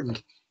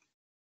important.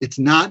 It's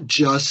not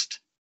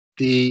just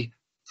the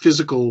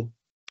physical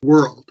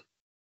world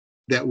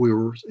that we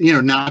were,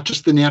 not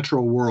just the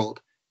natural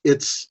world.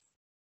 It's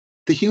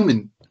the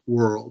human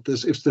world.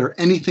 If there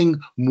anything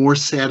more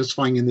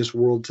satisfying in this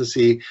world to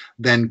see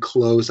than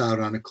clothes out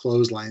on a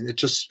clothesline, it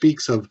just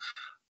speaks of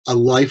a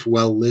life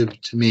well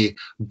lived to me.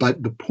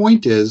 But the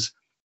point is,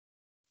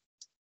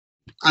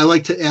 I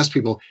like to ask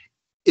people,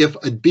 if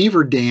a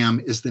beaver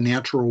dam is the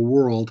natural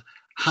world,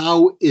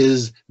 how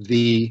is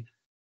the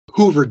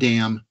Hoover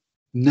Dam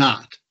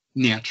not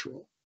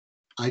natural?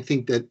 I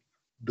think that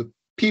the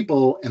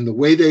people and the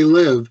way they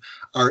live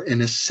are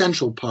an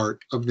essential part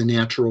of the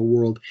natural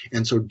world.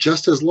 And so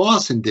just as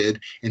Lawson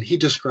did, and he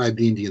described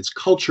the Indians'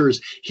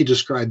 cultures, he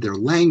described their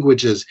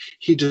languages,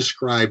 he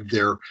described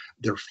their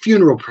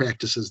funeral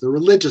practices, their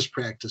religious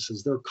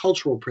practices, their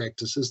cultural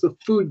practices, the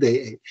food they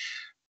ate.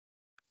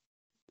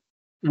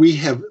 We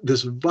have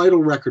this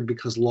vital record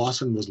because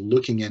Lawson was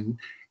looking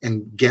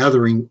and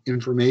gathering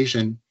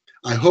information.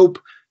 I hope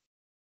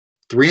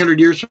 300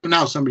 years from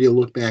now, somebody will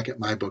look back at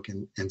my book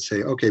and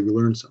say, okay, we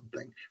learned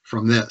something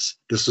from this.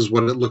 This is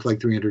what it looked like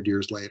 300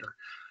 years later.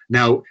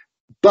 Now,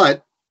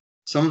 but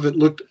some of it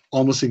looked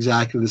almost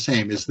exactly the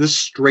same. Is this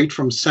straight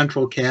from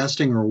central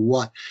casting or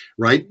what,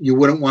 right? You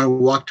wouldn't want to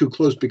walk too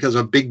close because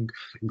a big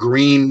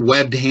green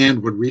webbed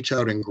hand would reach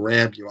out and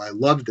grab you. I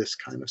love this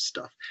kind of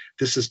stuff.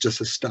 This is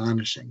just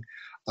astonishing.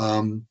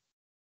 And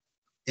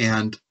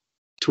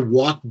to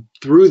walk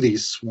through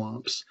these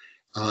swamps,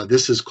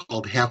 this is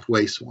called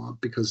Halfway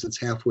Swamp because it's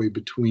halfway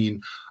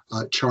between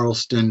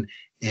Charleston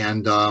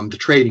and the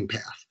trading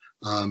path.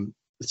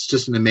 It's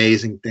just an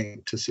amazing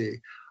thing to see.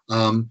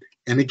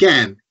 And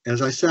again,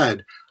 as I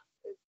said,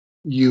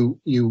 you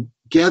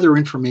gather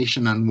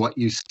information on what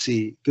you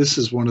see. This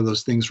is one of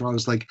those things where I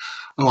was like,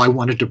 oh, I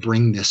wanted to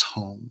bring this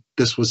home.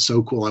 This was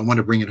so cool. I want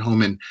to bring it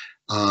home and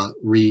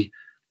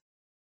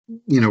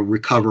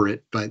recover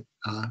it. But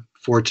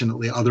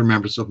fortunately, other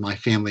members of my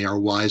family are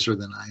wiser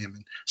than I am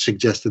and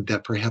suggested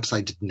that perhaps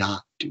I did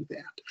not do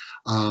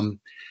that.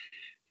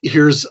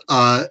 Here's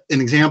an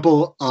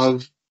example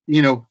of,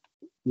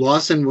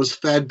 Lawson was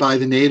fed by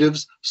the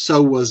natives,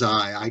 so was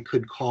I. I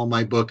could call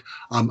my book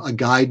A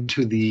Guide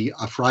to the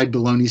Fried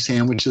Bologna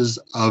Sandwiches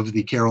of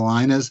the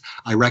Carolinas.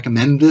 I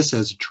recommend this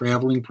as a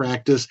traveling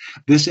practice.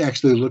 This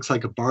actually looks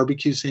like a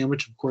barbecue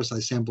sandwich. Of course, I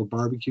sample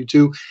barbecue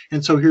too.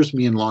 And so here's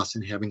me and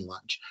Lawson having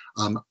lunch.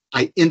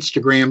 I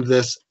Instagrammed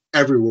this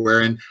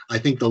everywhere, and I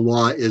think the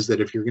law is that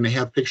if you're going to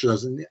have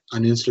pictures on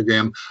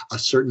Instagram, a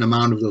certain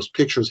amount of those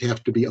pictures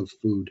have to be of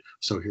food.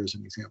 So here's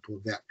an example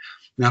of that.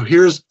 Now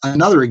here's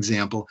another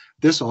example.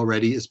 This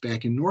already is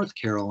back in North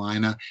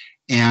Carolina,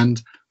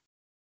 and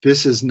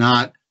this is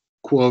not,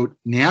 quote,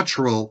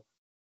 natural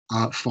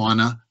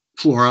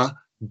flora,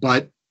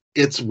 but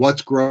it's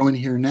what's growing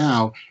here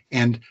now.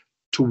 And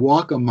to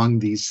walk among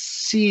these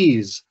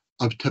seas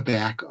of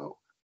tobacco,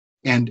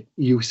 and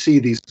you see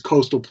these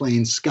coastal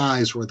plain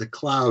skies where the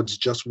clouds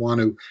just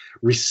want to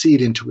recede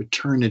into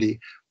eternity.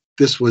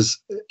 This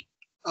was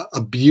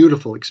a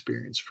beautiful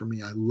experience for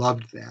me. I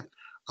loved that.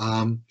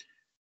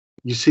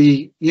 You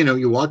see,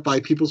 you walk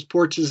by people's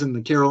porches in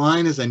the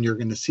Carolinas and you're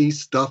going to see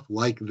stuff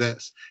like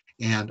this.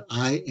 And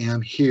I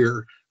am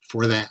here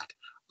for that.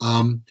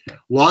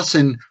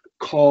 Lawson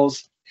called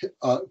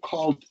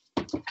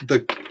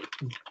the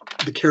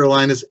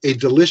Carolinas a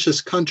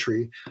delicious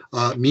country,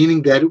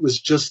 meaning that it was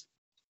just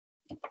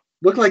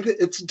looked like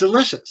it's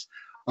delicious.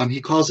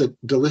 He calls it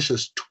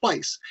delicious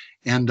twice.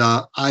 And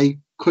I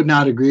could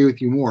not agree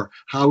with you more.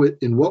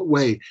 In what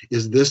way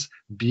is this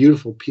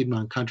beautiful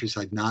Piedmont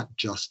countryside not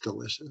just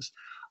delicious?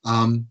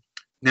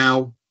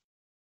 Now,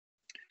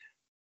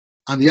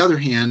 on the other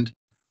hand,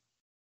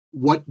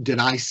 what did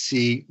I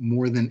see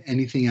more than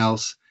anything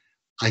else?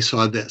 I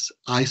saw this.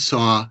 I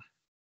saw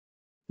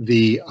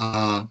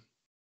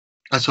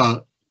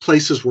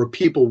places where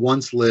people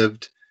once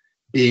lived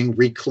being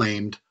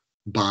reclaimed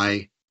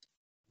by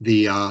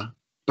the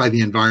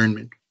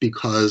environment,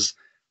 because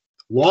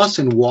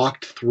Lawson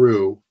walked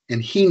through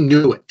and he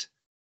knew it.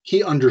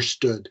 He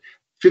understood.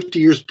 50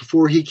 years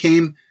before he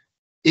came,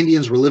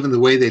 Indians were living the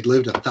way they'd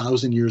lived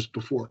 1,000 years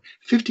before.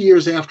 50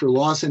 years after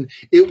Lawson,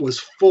 it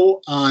was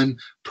full on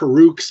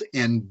perukes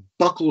and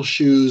buckle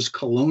shoes,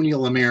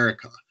 colonial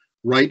America,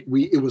 right?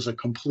 It was a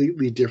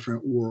completely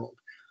different world.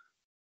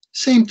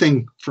 Same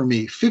thing for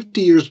me.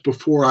 50 years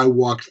before I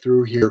walked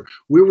through here,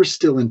 we were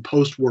still in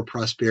post-war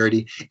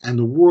prosperity, and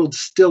the world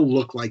still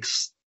looked like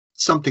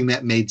something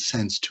that made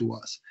sense to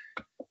us.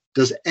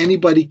 Does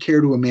anybody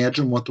care to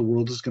imagine what the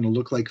world is going to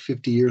look like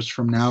 50 years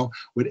from now?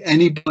 Would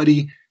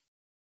anybody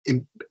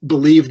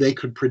believe they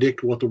could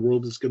predict what the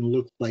world is going to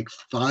look like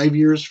 5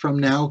 years from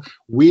now?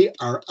 We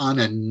are on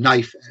a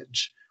knife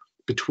edge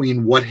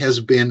between what has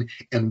been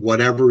and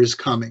whatever is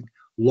coming.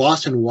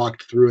 Lawson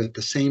walked through at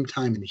the same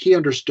time, and he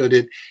understood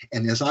it.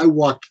 And as I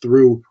walked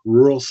through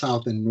rural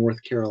South and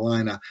North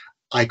Carolina,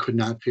 I could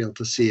not fail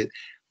to see it.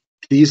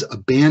 These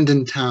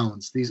abandoned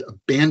towns, these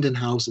abandoned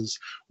houses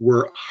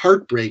were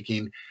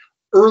heartbreaking.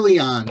 Early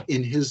on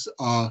in his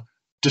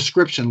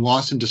description,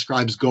 Lawson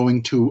describes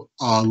going to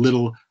a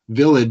little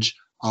village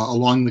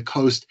along the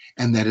coast,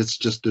 and that it's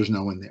just, there's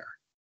no one there,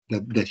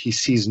 that he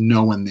sees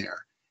no one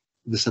there,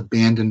 this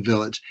abandoned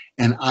village.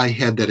 And I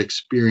had that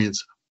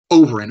experience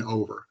over and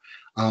over.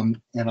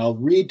 And I'll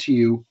read to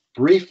you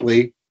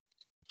briefly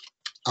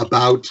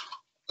about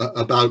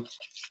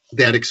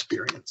that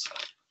experience.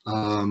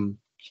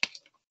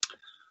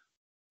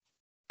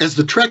 As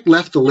the trek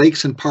left the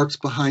lakes and parks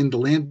behind, the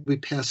land we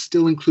passed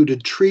still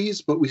included trees,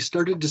 but we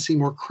started to see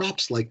more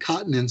crops like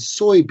cotton and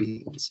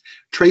soybeans.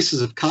 Traces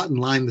of cotton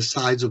lined the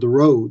sides of the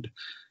road.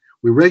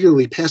 We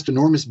regularly passed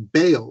enormous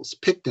bales,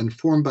 picked and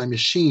formed by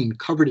machine,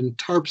 covered in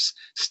tarps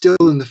still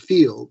in the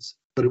fields.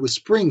 But it was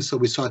spring, so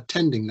we saw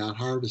tending, not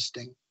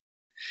harvesting.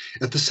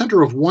 At the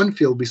center of one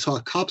field, we saw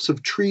a copse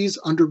of trees,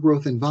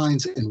 undergrowth, and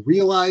vines, and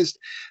realized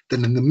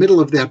that in the middle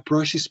of that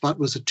brushy spot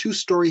was a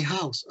two-story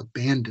house,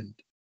 abandoned.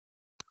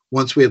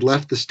 Once we had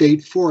left the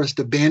state forest,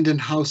 abandoned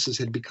houses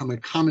had become a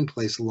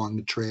commonplace along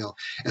the trail,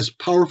 as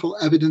powerful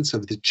evidence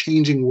of the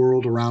changing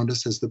world around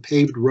us as the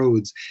paved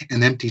roads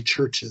and empty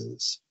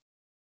churches.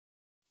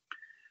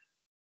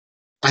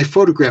 I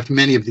photographed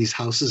many of these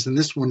houses, and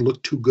this one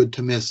looked too good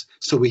to miss,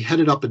 so we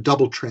headed up a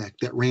double track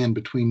that ran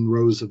between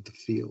rows of the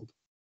field.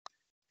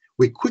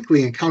 We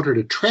quickly encountered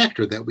a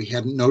tractor that we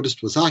hadn't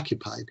noticed was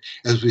occupied.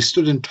 As we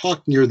stood and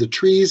talked near the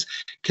trees,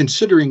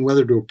 considering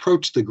whether to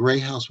approach the gray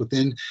house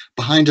within,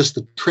 behind us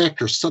the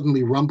tractor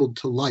suddenly rumbled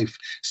to life,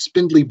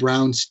 spindly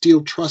brown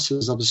steel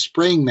trusses of a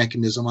spraying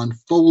mechanism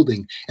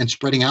unfolding and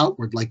spreading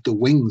outward like the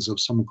wings of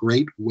some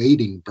great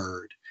wading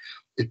bird.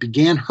 It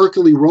began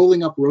herculeously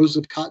rolling up rows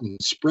of cotton,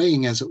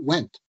 spraying as it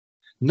went.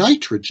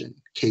 Nitrogen,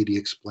 Katie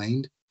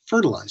explained,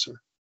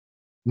 fertilizer.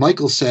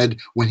 Michael said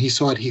when he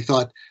saw it, he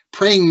thought,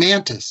 praying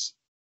mantis.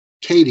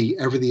 Katie,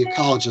 ever the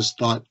ecologist,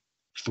 thought,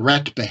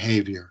 threat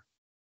behavior.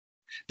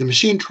 The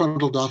machine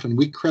trundled off and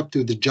we crept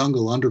through the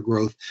jungle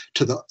undergrowth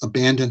to the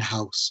abandoned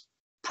house,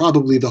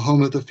 probably the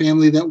home of the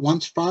family that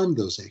once farmed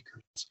those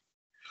acres.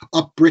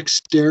 Up brick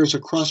stairs,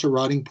 across a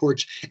rotting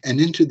porch, and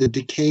into the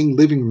decaying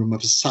living room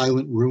of a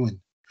silent ruin.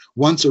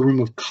 Once a room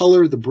of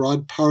color, the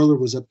broad parlor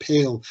was a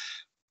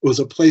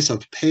place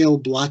of pale,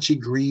 blotchy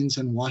greens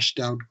and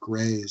washed-out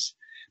grays.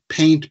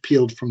 Paint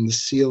peeled from the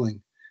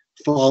ceiling.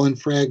 Fallen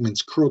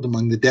fragments curled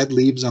among the dead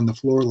leaves on the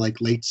floor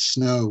like late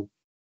snow.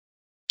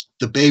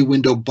 The bay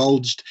window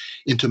bulged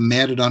into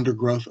matted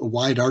undergrowth. A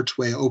wide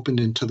archway opened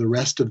into the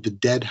rest of the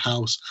dead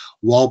house,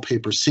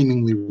 wallpaper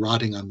seemingly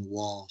rotting on the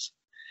walls.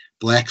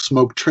 Black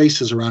smoke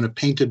traces around a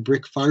painted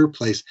brick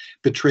fireplace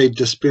betrayed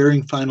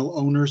despairing final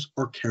owners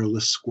or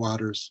careless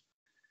squatters.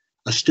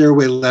 A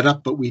stairway led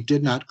up, but we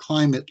did not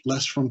climb it,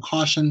 less from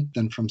caution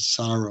than from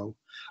sorrow.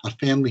 A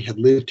family had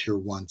lived here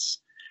once,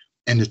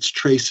 and its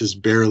traces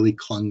barely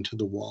clung to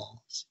the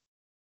walls.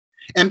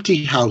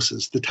 Empty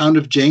houses. The town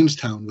of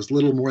Jamestown was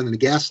little more than a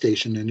gas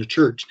station and a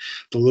church.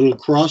 The little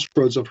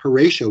crossroads of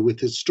Horatio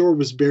with its store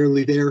was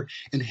barely there,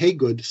 and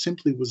Haygood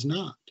simply was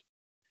not.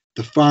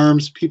 The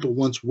farms people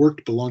once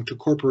worked belonged to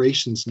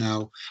corporations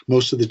now,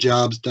 most of the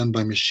jobs done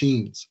by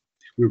machines.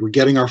 We were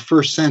getting our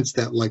first sense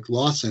that, like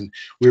Lawson,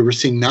 we were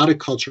seeing not a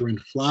culture in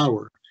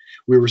flower.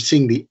 We were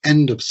seeing the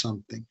end of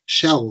something.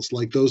 Shells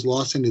like those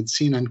Lawson had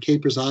seen on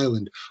Capers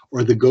Island,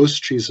 or the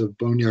ghost trees of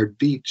Boneyard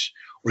Beach,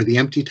 or the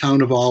empty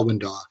town of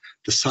Alwendaw,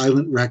 the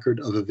silent record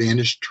of a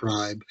vanished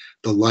tribe.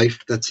 The life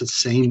that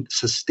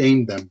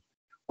sustained them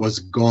was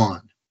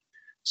gone.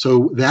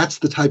 So that's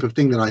the type of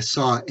thing that I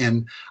saw,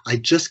 and I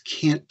just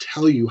can't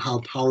tell you how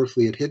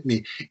powerfully it hit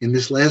me. In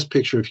this last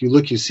picture, if you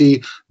look, you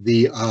see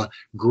the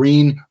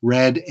green,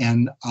 red,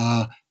 and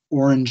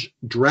orange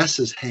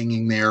dresses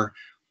hanging there.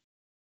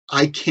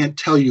 I can't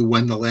tell you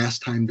when the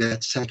last time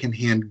that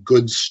secondhand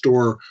goods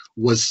store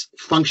was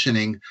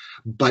functioning,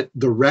 but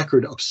the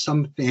record of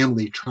some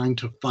family trying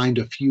to find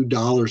a few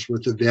dollars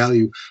worth of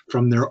value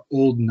from their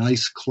old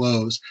nice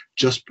clothes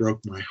just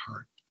broke my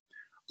heart.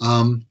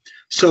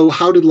 So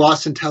how did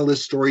Lawson tell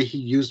this story? He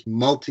used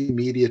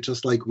multimedia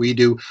just like we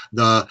do.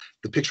 The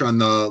picture on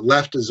the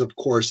left is, of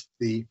course,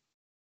 the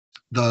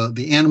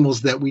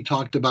animals that we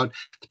talked about.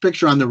 The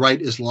picture on the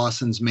right is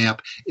Lawson's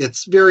map.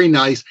 It's very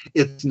nice.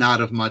 It's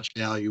not of much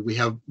value. We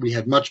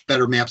had much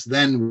better maps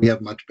then. We have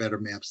much better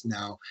maps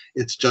now.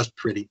 It's just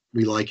pretty.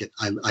 We like it.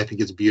 I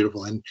think it's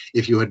beautiful. And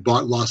if you had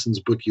bought Lawson's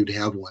book, you'd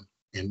have one,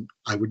 and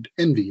I would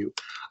envy you.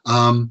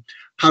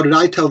 How did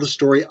I tell the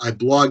story? I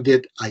blogged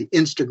it, I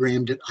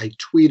Instagrammed it, I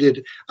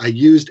tweeted, I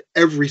used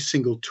every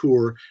single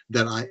tool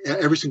that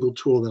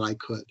I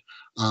could.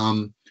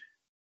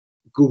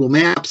 Google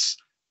Maps.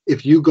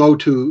 If you go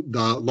to the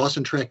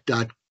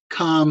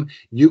lawsontrek.com,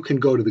 you can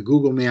go to the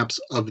Google Maps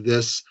of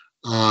this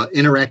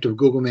interactive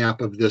Google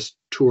map of this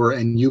tour,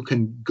 and you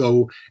can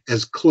go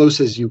as close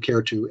as you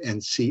care to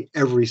and see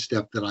every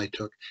step that I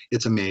took.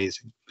 It's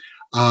amazing.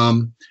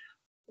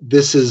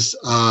 This is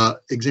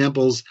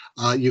examples.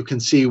 You can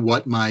see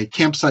what my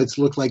campsites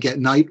look like at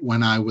night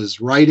when I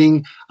was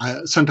writing.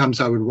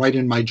 Sometimes I would write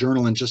in my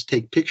journal and just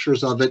take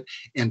pictures of it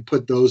and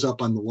put those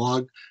up on the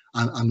log.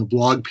 On the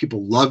blog,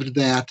 people loved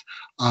that.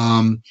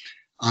 On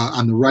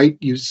the right,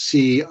 you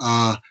see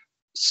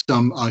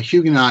some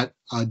Huguenot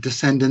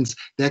descendants.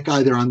 That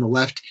guy there on the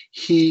left,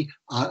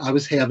 I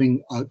was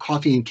having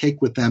coffee and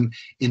cake with them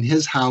in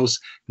his house,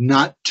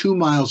 not 2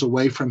 miles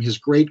away from his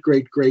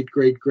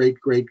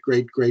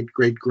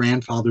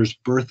great-great-great-great-great-great-great-great-great-grandfather's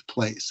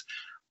birthplace.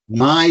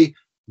 My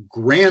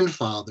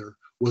grandfather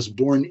was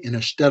born in a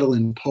shtetl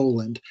in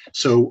Poland.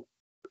 So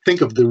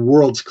think of the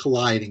worlds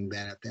colliding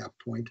then at that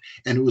point.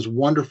 And it was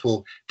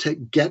wonderful to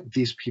get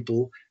these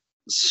people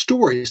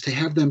stories, to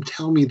have them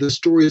tell me the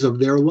stories of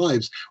their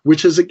lives,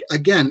 which is,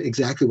 again,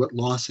 exactly what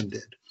Lawson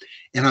did.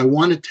 And I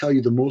want to tell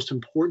you the most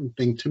important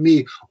thing to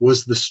me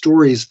was the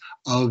stories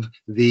of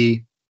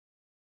the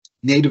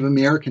Native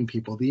American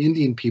people, the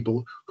Indian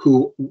people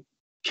who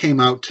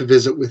came out to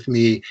visit with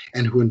me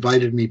and who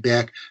invited me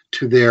back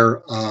to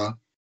their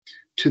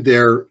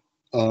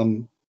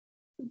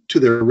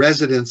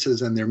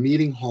residences and their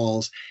meeting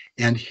halls.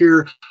 And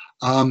here,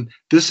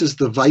 this is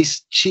the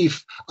vice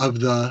chief of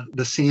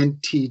the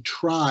Santee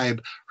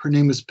tribe. Her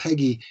name is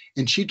Peggy,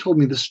 and she told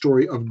me the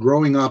story of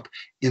growing up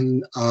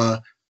in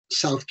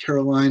South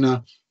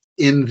Carolina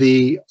in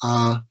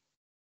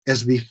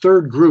as the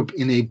third group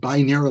in a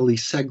binarily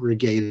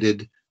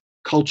segregated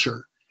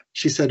culture.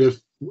 She said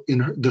if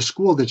in the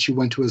school that she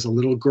went to as a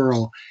little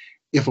girl,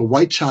 if a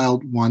white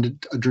child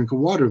wanted a drink of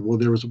water, well,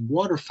 there was a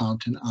water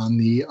fountain on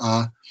the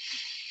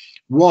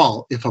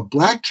wall. If a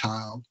black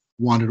child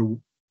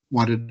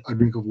wanted a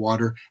drink of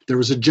water, there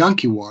was a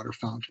junkie water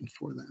fountain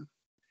for them.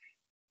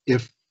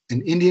 If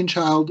an Indian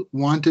child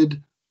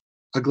wanted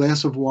a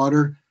glass of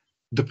water,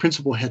 the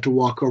principal had to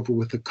walk over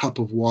with a cup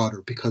of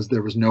water because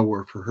there was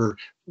nowhere for her.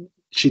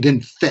 She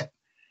didn't fit.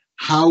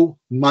 How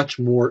much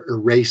more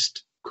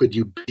erased could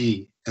you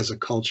be as a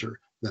culture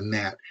than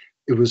that?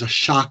 It was a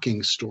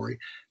shocking story.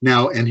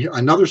 Now, and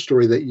another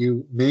story that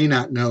you may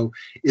not know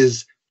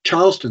is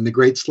Charleston, the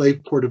great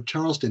slave port of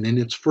Charleston. In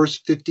its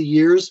first 50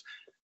 years,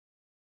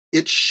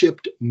 it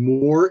shipped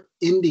more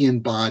Indian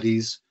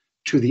bodies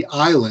to the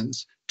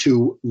islands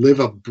to live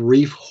a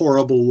brief,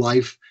 horrible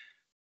life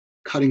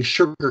cutting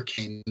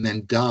sugarcane and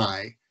then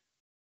die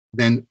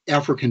than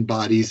African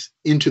bodies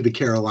into the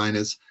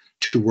Carolinas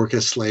to work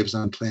as slaves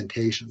on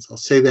plantations. I'll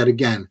say that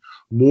again.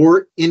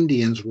 More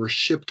Indians were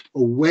shipped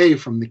away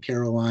from the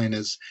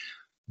Carolinas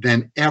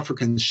than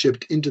Africans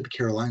shipped into the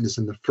Carolinas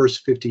in the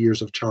first 50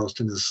 years of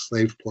Charleston as a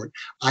slave port.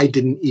 I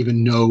didn't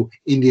even know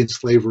Indian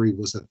slavery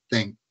was a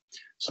thing.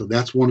 So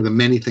that's one of the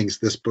many things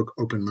this book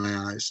opened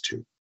my eyes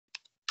to.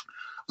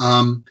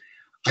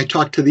 I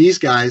talked to these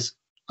guys,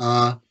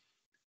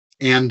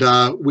 and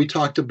we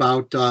talked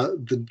about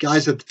the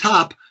guys at the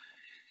top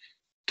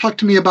talked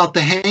to me about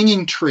the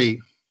hanging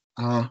tree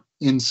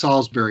in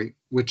Salisbury,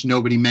 which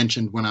nobody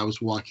mentioned when I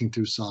was walking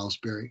through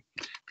Salisbury.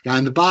 The guy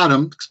in the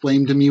bottom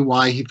explained to me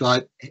why he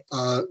thought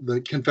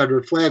the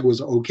Confederate flag was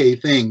an okay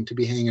thing to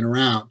be hanging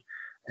around.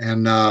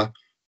 And I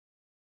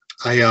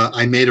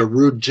made a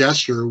rude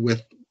gesture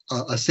with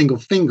a single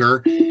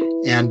finger.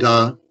 And,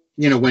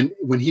 you know,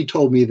 when he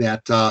told me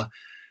that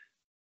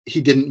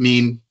he didn't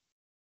mean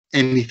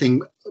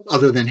anything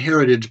other than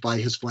heritage by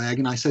his flag.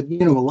 And I said, you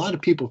know, a lot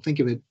of people think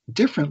of it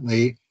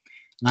differently.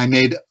 And I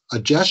made a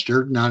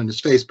gesture, not in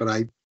his face, but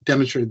I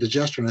demonstrated the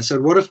gesture. And I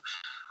said, what if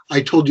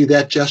I told you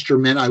that gesture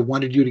meant I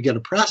wanted you to get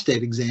a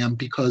prostate exam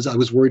because I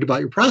was worried about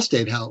your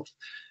prostate health,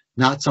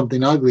 not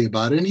something ugly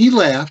about it? And he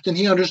laughed and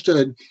he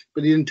understood,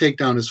 but he didn't take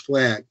down his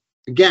flag.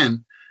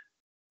 Again,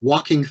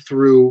 walking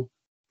through,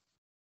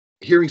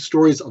 hearing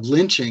stories of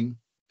lynching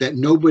that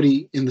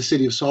nobody in the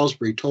city of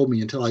Salisbury told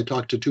me until I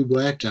talked to two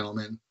black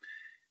gentlemen,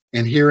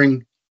 and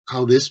hearing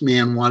how this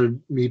man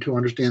wanted me to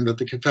understand that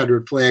the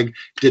Confederate flag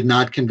did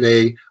not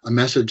convey a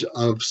message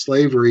of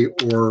slavery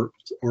or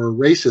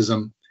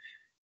racism.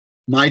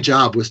 My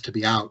job was to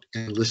be out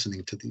and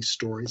listening to these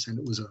stories, and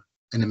it was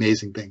an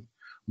amazing thing.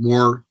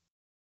 More,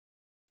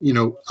 you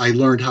know, I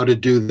learned how to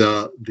do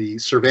the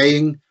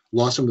surveying.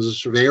 Lawson was a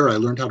surveyor. I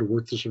learned how to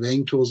work the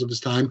surveying tools of his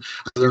time.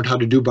 I learned how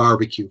to do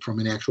barbecue from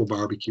an actual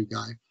barbecue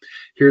guy.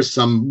 Here's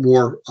some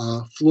more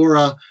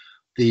flora.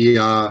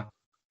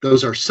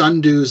 Those are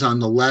sundews on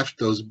the left,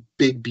 those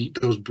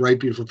those bright,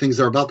 beautiful things.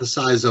 They're about the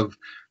size of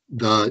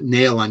the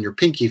nail on your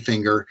pinky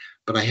finger,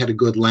 but I had a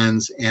good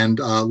lens. And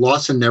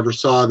Lawson never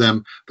saw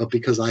them, but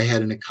because I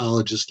had an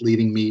ecologist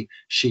leading me,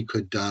 she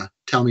could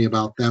tell me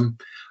about them.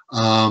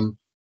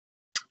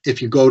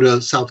 If you go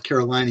to South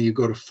Carolina, you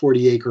go to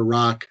 40 Acre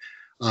Rock,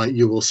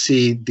 you will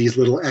see these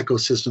little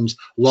ecosystems.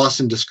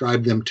 Lawson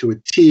described them to a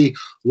T.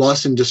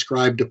 Lawson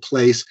described a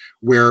place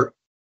where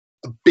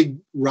a big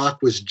rock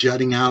was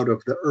jutting out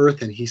of the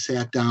earth, and he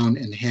sat down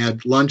and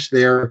had lunch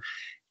there.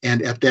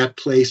 And at that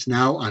place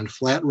now on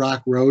Flat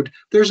Rock Road,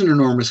 there's an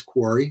enormous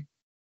quarry.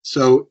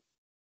 So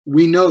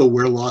we know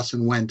where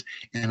Lawson went,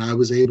 and I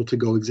was able to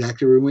go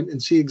exactly where he went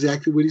and see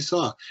exactly what he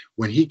saw.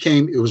 When he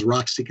came, it was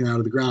rock sticking out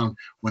of the ground.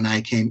 When I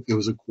came, it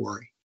was a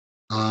quarry.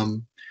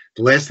 The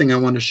last thing I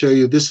want to show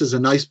you, this is a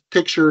nice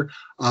picture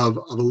of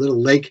a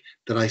little lake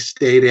that I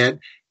stayed at.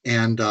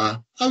 And I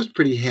was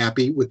pretty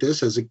happy with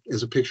this as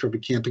a picture of a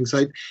camping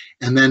site.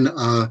 And then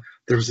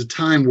there was a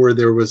time where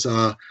there was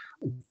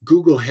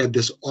Google had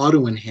this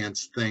auto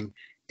enhance thing,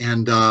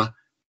 and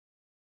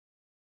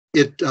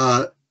it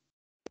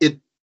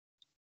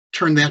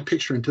turned that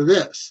picture into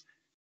this.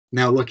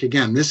 Now look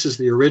again, this is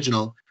the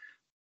original.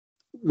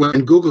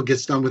 When Google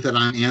gets done with it,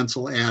 I'm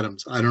Ansel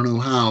Adams. I don't know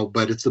how,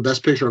 but it's the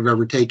best picture I've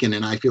ever taken,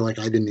 and I feel like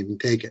I didn't even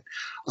take it.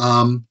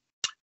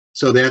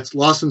 So that's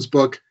Lawson's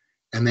book,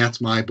 and that's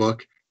my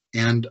book.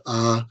 And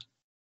I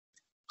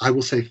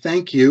will say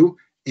thank you.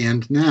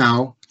 And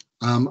now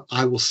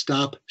I will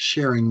stop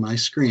sharing my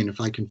screen if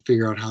I can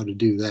figure out how to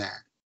do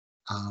that.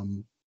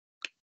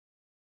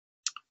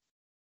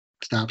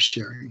 Stop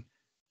sharing.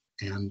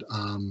 And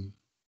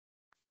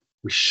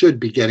we should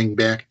be getting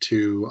back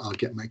to, I'll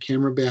get my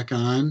camera back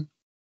on.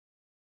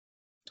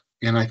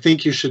 And I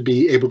think you should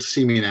be able to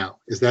see me now.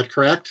 Is that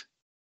correct?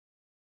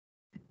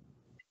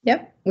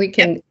 Yep, we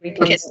can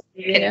see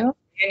you now.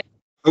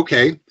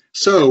 Okay,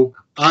 so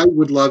I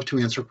would love to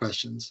answer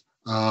questions.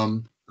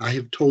 I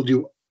have told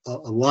you a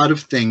lot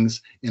of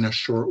things in a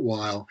short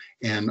while,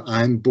 and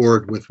I'm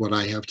bored with what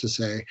I have to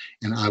say,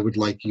 and I would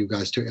like you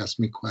guys to ask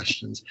me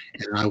questions,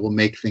 and I will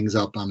make things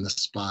up on the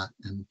spot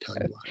and tell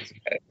you lies.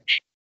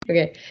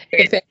 Okay,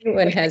 if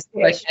anyone has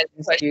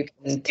questions, you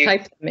can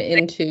type them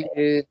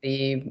into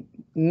the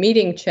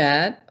meeting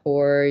chat,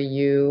 or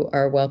you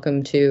are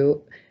welcome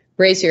to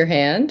raise your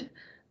hand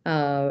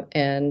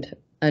and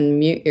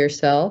unmute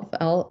yourself.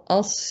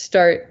 I'll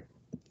start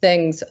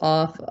things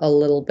off a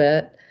little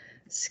bit.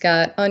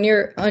 Scott, on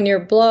your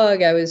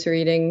blog, I was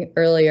reading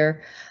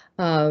earlier,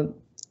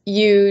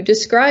 you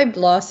described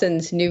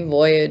Lawson's new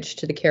voyage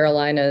to the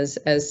Carolinas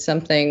as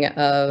something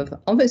of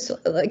almost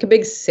like a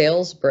big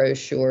sales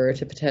brochure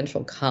to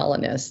potential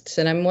colonists.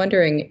 And I'm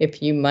wondering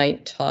if you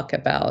might talk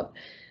about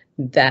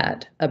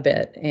that a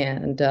bit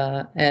and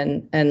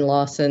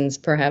Lawson's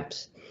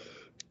perhaps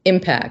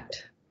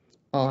impact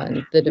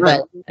on the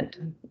development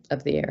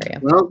of the area.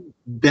 Well,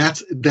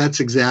 that's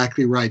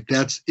exactly right.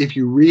 That's, if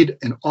you read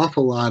an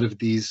awful lot of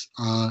these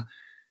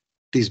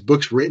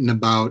books written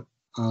about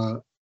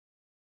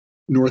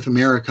North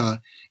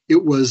America,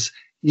 it was,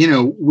 you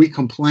know, we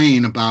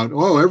complain about,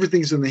 oh,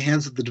 everything's in the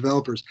hands of the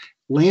developers.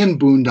 Land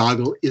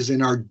boondoggle is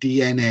in our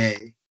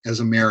DNA as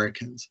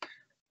Americans.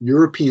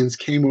 Europeans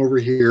came over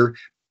here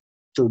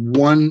for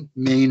one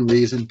main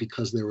reason,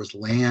 because there was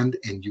land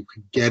and you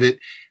could get it,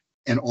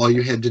 and all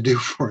you had to do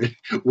for it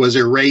was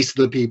erase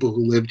the people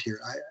who lived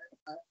here.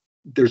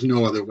 There's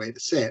no other way to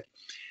say it.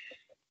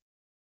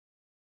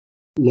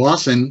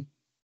 Lawson,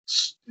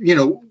 you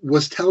know,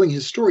 was telling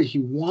his story. He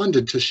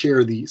wanted to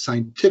share the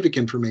scientific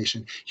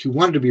information. He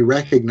wanted to be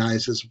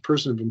recognized as a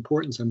person of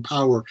importance and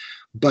power,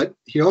 but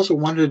he also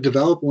wanted to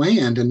develop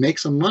land and make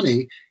some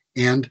money.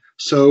 And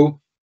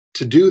so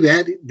to do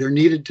that, there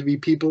needed to be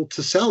people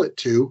to sell it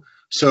to.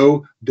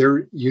 So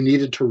you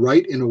needed to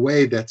write in a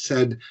way that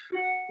said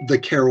the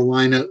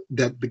Carolina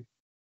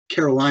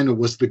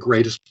was the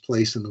greatest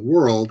place in the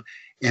world.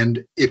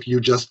 And if you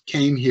just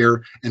came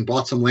here and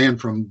bought some land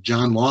from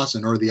John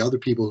Lawson or the other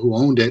people who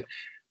owned it,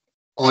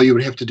 all you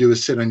would have to do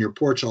is sit on your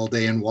porch all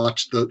day and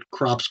watch the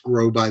crops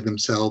grow by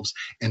themselves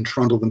and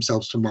trundle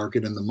themselves to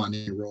market and the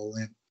money roll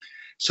in.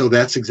 So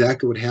that's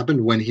exactly what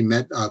happened when he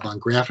met von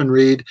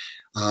Graffenried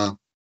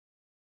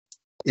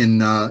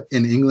in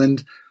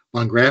England.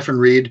 Von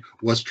Graffenried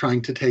was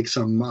trying to take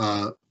some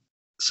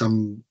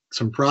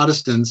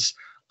Protestants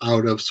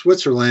out of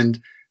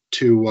Switzerland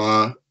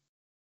to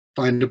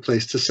find a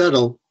place to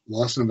settle.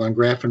 Lawson and von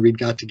Graffenried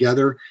got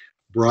together,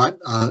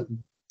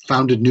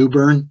 founded New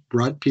Bern,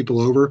 brought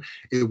people over.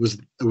 It was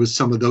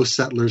some of those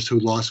settlers who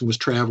Lawson was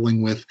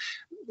traveling with,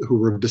 who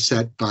were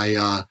beset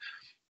by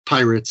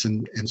pirates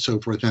and so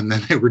forth, and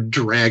then they were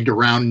dragged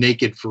around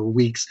naked for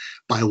weeks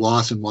by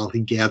Lawson while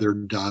he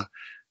gathered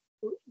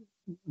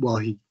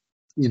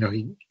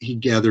he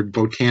gathered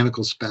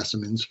botanical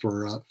specimens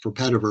for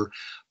Petiver.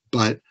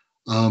 But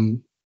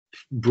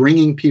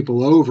bringing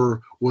people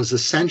over was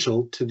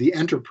essential to the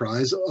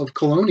enterprise of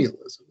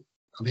colonialism,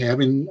 of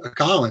having a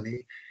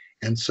colony.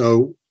 And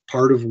so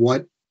part of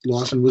what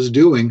Lawson was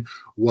doing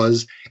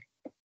was,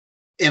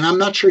 and I'm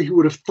not sure he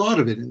would have thought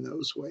of it in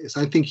those ways.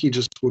 I think he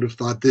just would have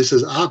thought, this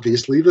is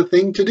obviously the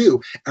thing to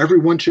do.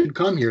 Everyone should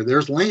come here.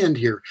 There's land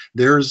here.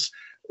 There's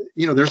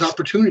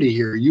opportunity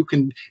here. You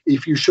can,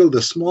 if you show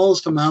the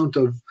smallest amount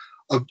of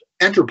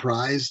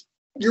enterprise,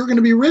 you're going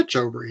to be rich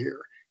over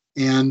here.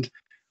 And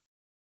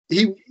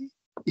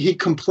he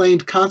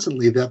complained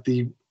constantly that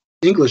the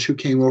English who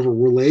came over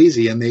were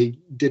lazy and they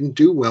didn't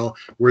do well,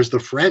 whereas the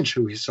French,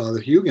 who he saw,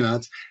 the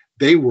Huguenots,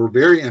 they were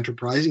very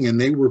enterprising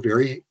and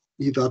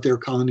he thought their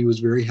colony was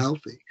very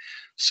healthy.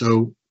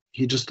 So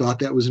he just thought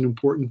that was an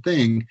important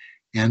thing.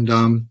 And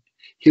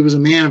he was a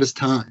man of his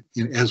time,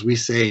 as we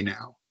say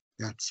now.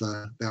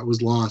 That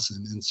was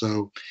Lawson. And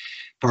so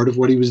part of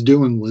what he was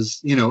doing was,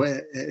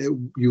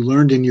 you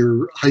learned in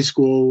your high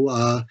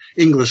school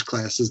English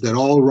classes that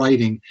all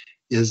writing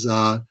is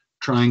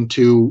trying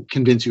to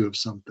convince you of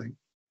something.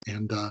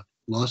 And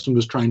Lawson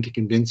was trying to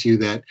convince you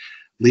that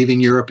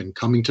leaving Europe and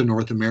coming to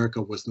North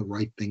America was the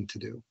right thing to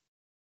do.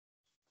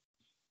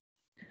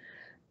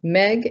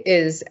 Meg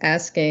is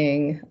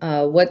asking,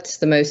 what's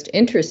the most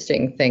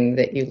interesting thing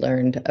that you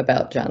learned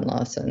about John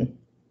Lawson?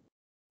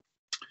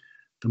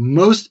 The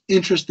most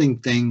interesting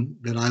thing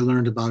that I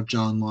learned about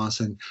John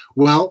Lawson,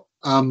 well,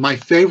 my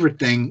favorite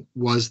thing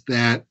was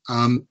that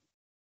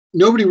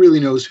nobody really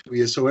knows who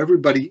he is. So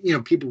everybody,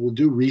 people will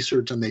do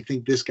research and they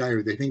think this guy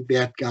or they think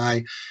that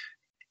guy.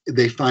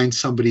 They find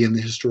somebody in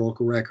the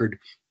historical record.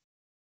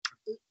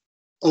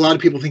 A lot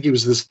of people think he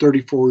was this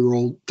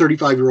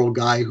 35-year-old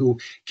guy who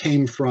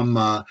came from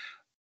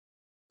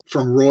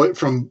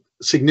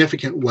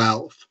significant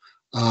wealth.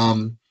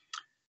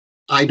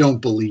 I don't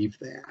believe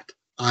that.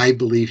 I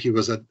believe he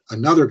was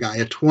another guy,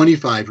 a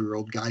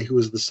 25-year-old guy who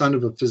was the son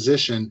of a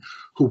physician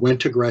who went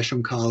to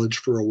Gresham College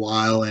for a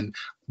while, and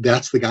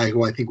that's the guy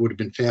who I think would have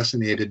been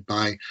fascinated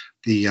by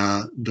the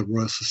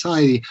Royal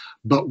Society.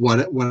 But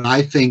what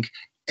I think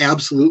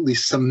absolutely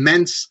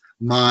cements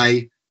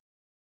my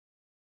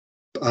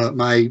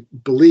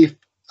belief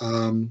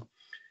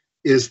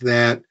is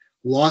that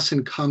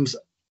Lawson comes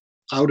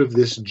out of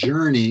this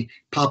journey,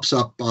 pops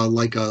up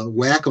like a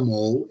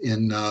whack-a-mole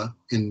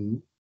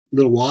in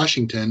Little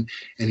Washington,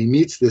 and he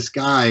meets this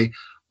guy,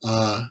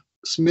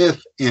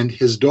 Smith, and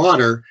his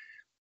daughter,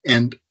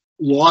 and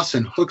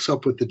Lawson hooks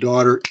up with the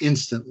daughter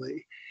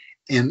instantly.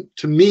 And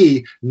to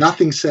me,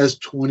 nothing says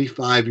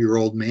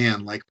 25-year-old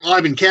man like, oh,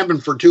 I've been camping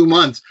for 2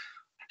 months.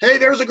 Hey,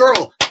 there's a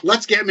girl.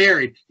 Let's get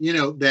married.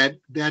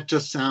 That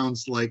just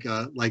sounds like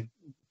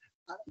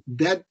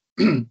that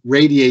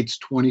radiates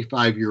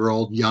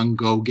 25-year-old young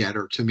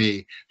go-getter to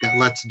me, that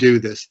let's do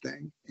this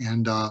thing.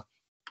 And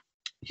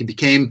he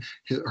became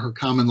her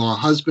common law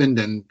husband,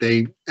 and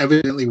they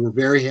evidently were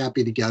very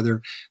happy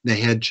together. They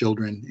had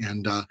children,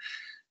 and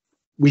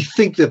we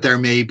think that there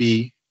may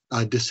be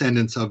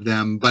descendants of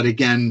them, but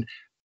again,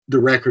 the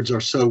records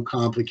are so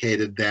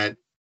complicated that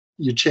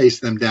you chase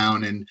them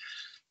down and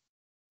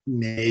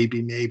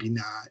maybe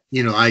not.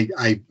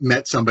 I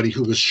met somebody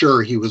who was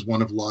sure he was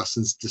one of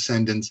Lawson's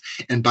descendants,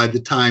 and by the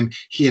time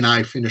he and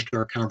I finished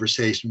our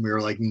conversation, we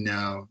were like,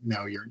 no,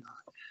 you're not.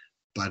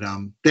 But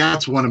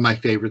that's one of my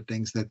favorite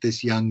things, that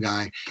this young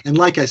guy, and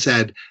like I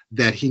said,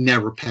 that he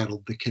never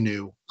paddled the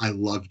canoe. I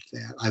loved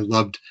that. I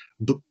loved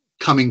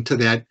coming to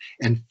that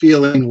and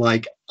feeling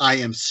like I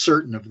am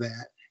certain of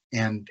that,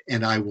 and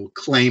I will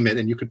claim it,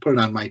 and you could put it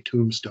on my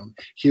tombstone.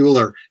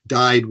 Hewler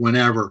died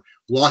whenever.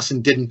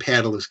 Lawson didn't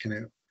paddle his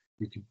canoe.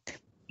 You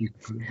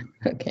could put it on.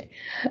 Okay.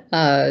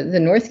 The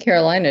North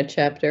Carolina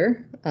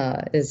chapter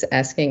is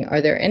asking,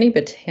 are there any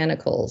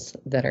botanicals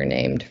that are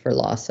named for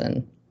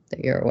Lawson that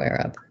you're aware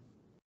of?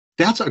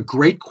 That's a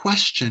great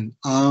question.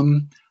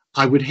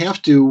 I would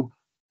have to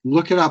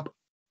look it up.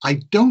 I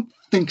don't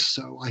think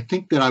so. I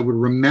think that I would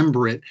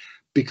remember it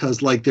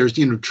because, like, there's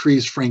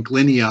trees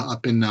Franklinia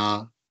up in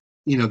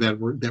that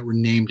were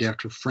named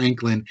after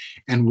Franklin,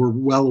 and we're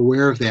well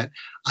aware of that.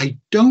 I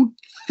don't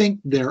think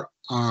there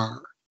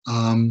are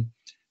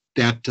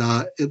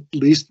at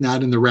least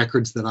not in the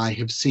records that I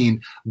have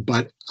seen.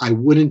 But I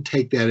wouldn't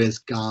take that as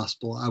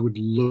gospel. I would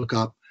look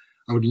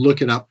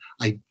it up.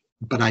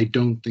 But I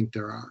don't think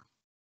there are.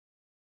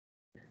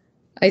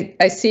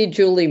 I see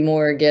Julie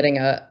Moore getting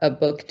a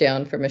book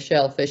down from a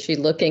shelf. Is she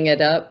looking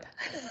it up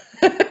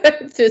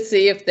to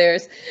see if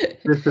there's?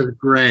 This is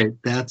great.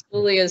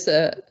 Julie is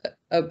a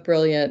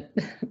brilliant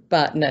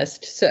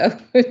botanist, so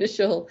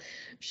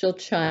she'll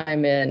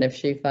chime in if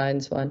she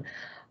finds one.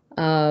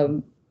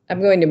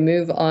 I'm going to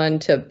move on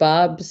to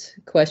Bob's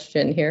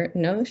question here.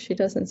 No, she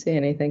doesn't see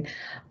anything.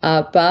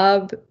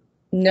 Bob,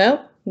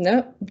 no.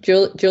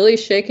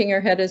 Julie's shaking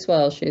her head as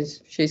well.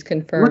 She's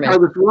confirming. Look, I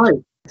was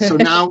right. So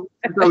now,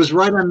 if I was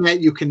right on that,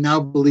 you can now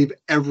believe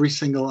every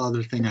single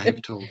other thing I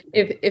have told you.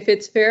 If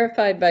it's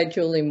verified by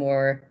Julie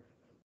Moore,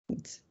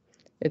 it's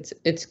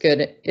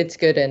good. It's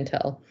good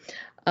intel.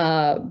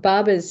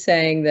 Bob is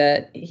saying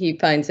that he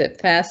finds it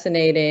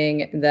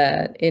fascinating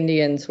that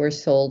Indians were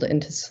sold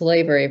into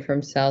slavery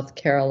from South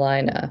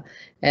Carolina,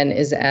 and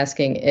is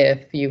asking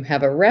if you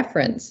have a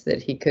reference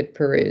that he could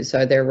peruse.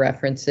 Are there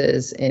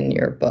references in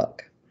your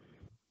book?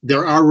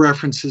 There are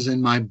references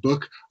in my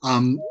book.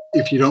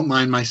 If you don't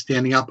mind my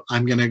standing up,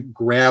 I'm going to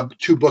grab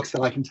 2 books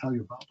that I can tell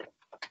you about.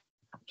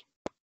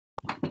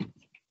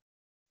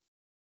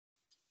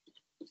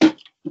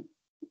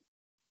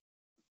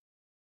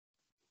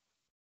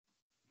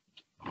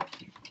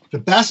 The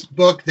best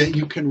book that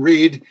you can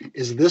read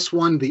is this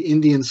one, The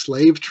Indian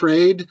Slave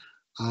Trade,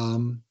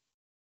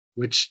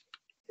 which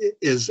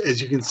is,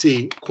 as you can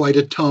see, quite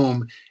a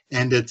tome,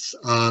 and it's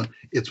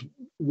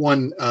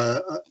won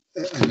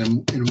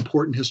an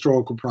important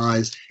historical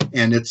prize,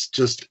 and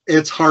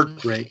it's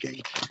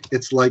heartbreaking.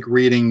 It's like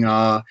reading,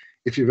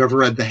 if you've ever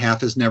read The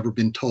Half Has Never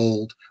Been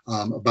Told,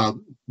 about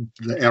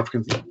the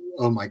Africans.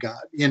 Oh my God,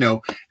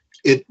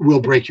 it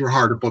will break your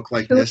heart, a book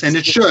like this, and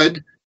it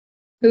should.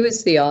 Who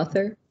is the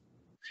author?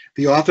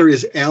 The author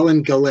is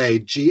Alan Gallay,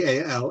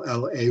 Gallay.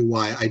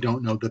 I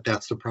don't know that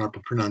that's the proper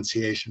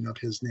pronunciation of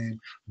his name,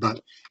 but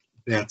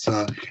that's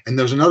and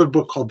there's another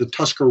book called The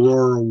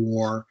Tuscarora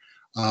War,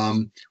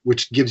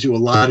 which gives you a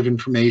lot of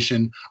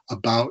information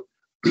about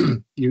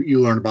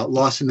you learn about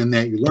Lawson in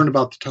that. You learn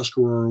about the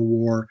Tuscarora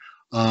War.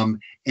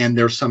 And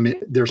there's some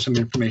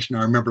information.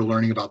 I remember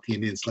learning about the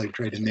Indian slave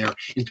trade in there.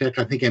 In fact,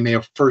 I think I may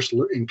have first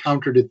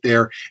encountered it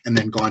there and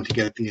then gone to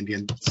get the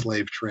Indian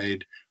slave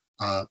trade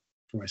for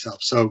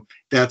myself. So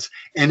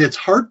and it's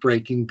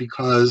heartbreaking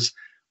because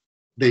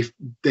they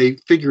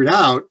figured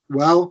out,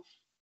 well,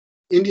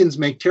 Indians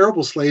make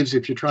terrible slaves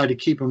if you try to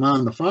keep them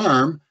on the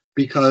farm,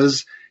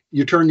 because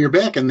you turn your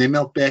back and they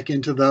melt back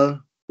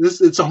into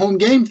it's a home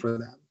game for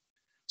them.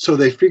 So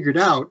they figured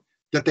out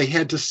that they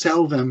had to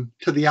sell them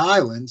to the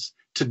islands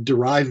to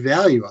derive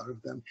value out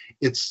of them.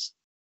 It's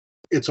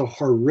a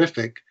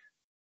horrific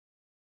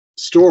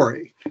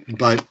story,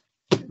 but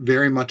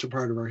very much a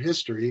part of our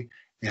history,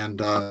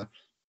 and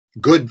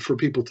good for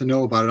people to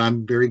know about it.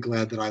 I'm very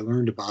glad that I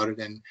learned about it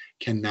and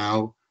can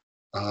now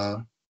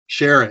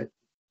share it.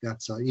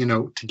 That's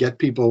to get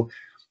people.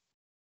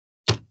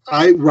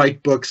 I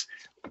write books.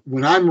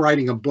 When I'm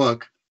writing a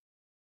book,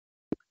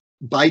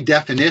 by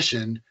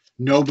definition,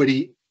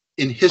 nobody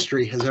in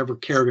history has ever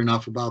cared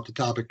enough about the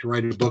topic to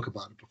write a book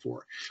about it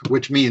before,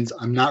 which means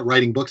I'm not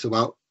writing books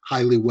about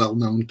highly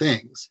well-known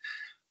things.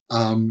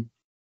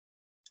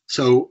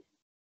 So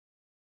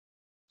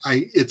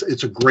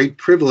it's a great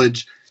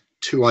privilege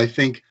to,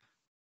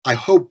 I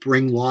hope,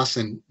 bring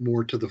Lawson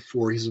more to the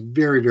fore. He's a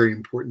very, very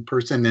important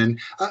person, and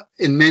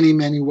in many,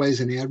 many ways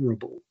an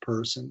admirable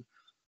person.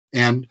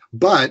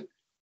 But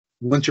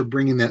once you're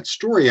bringing that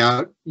story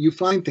out, you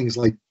find things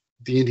like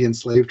the Indian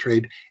slave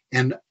trade,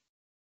 and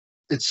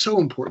it's so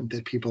important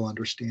that people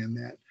understand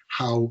that,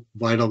 how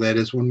vital that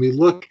is when we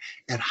look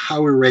at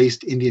how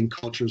erased Indian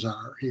cultures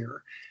are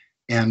here.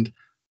 And,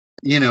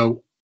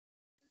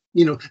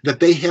 that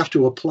they have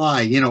to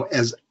apply,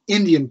 as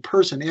Indian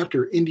person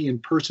after Indian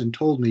person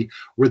told me,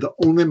 we're the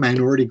only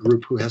minority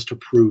group who has to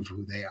prove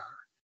who they are.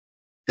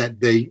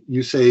 That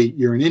you say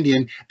you're an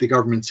Indian, the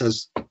government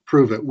says,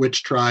 prove it.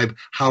 Which tribe?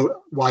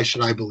 Why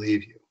should I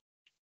believe you?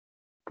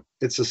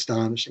 It's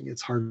astonishing.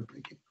 It's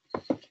heartbreaking.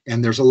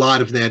 And there's a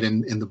lot of that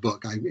in the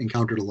book. I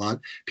encountered a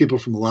lot, people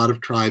from a lot of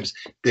tribes.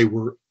 They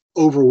were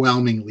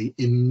overwhelmingly,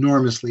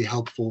 enormously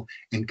helpful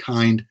and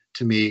kind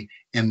to me.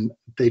 And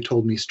they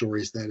told me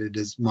stories that it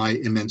is my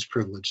immense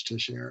privilege to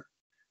share.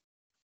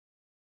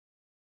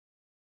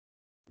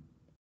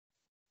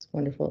 It's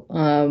wonderful.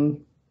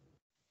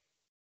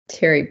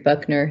 Terry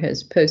Buckner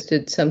has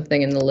posted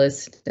something in the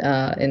list,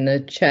 in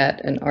the chat,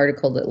 an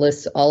article that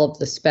lists all of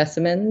the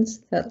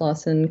specimens that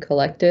Lawson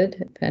collected,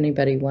 if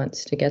anybody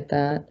wants to get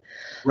that.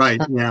 Right,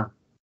 yeah.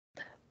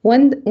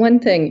 One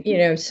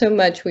thing, so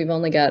much, we've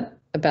only got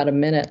about a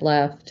minute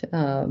left,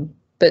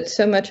 but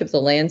so much of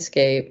the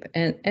landscape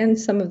and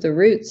some of the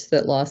routes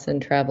that Lawson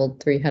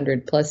traveled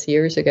 300 plus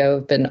years ago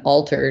have been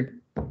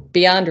altered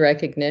beyond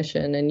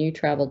recognition, and you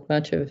traveled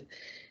much of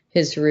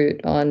his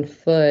route on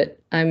foot.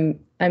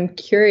 I'm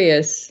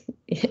curious,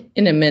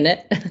 in a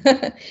minute,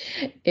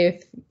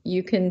 if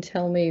you can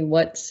tell me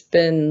what's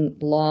been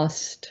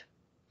lost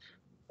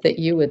that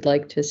you would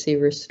like to see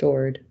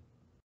restored.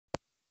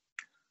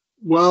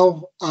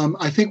 Well,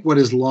 I think what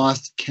is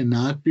lost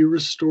cannot be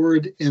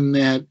restored, in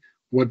that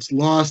what's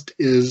lost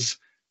is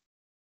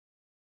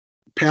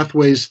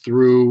pathways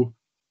through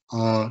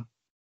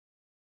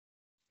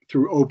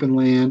open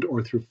land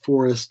or through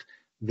forest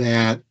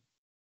that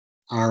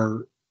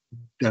are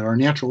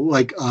natural,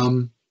 like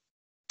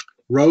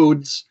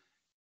roads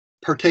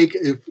partake,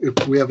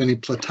 if we have any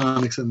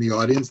platonics in the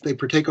audience, they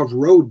partake of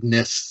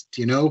roadness.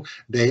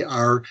 They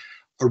are,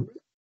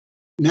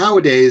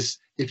 nowadays,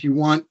 if you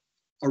want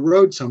a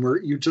road somewhere,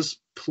 you just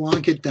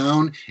plonk it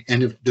down,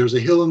 and if there's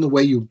a hill in the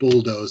way, you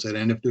bulldoze it,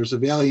 and if there's a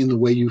valley in the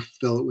way, you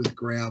fill it with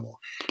gravel.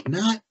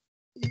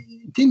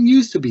 It didn't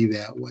used to be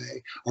that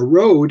way. A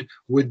road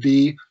would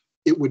be,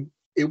 it would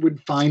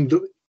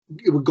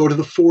go to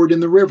the ford in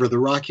the river, the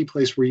rocky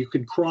place where you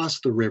could cross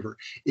the river.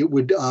 It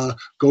would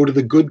go to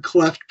the good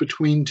cleft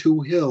between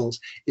two hills.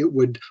 It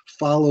would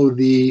follow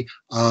the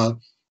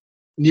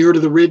near to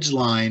the ridge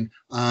line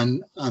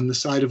on the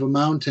side of a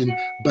mountain,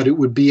 but it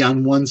would be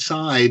on one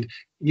side,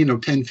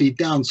 10 feet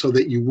down, so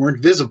that you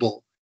weren't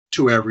visible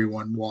to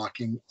everyone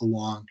walking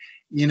along.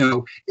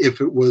 If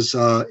it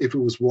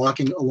was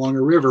walking along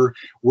a river,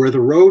 where the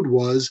road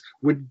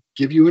would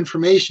give you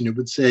information. It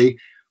would say,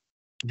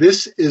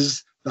 this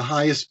is the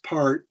highest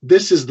part,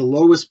 this is the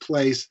lowest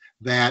place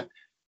that,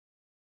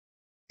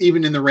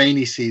 even in the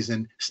rainy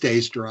season,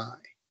 stays dry.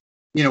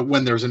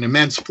 When there's an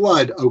immense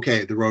flood,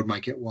 okay, the road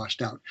might get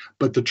washed out.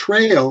 But the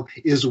trail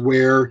is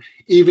where,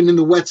 even in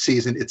the wet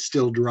season, it's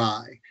still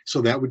dry.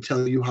 So that would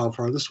tell you how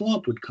far the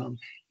swamp would come.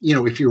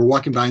 If you were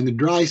walking by in the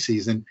dry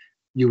season,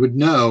 you would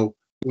know,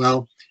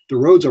 well, the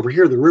road's over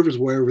here, the river's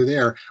way over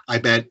there. I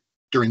bet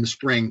during the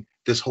spring,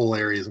 this whole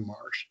area is a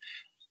marsh.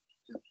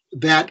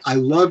 That, I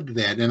loved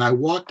that, and I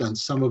walked on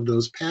some of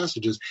those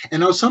passages.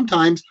 And now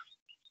sometimes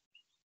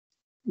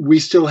we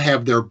still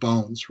have their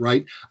bones,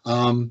 right?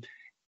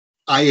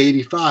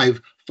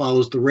 I-85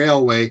 follows the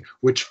railway,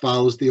 which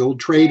follows the old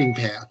trading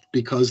path,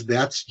 because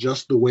that's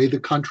just the way the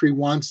country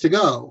wants to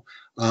go.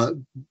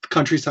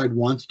 Countryside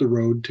wants the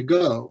road to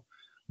go.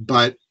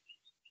 But,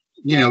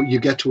 you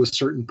get to a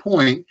certain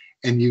point,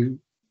 and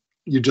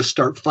you just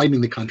start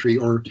fighting the country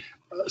or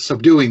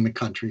subduing the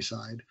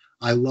countryside.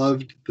 I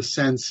loved the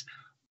sense,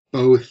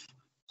 both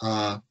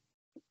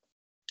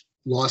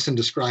Lawson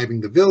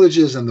describing the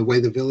villages and the way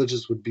the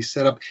villages would be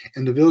set up,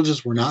 and the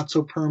villages were not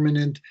so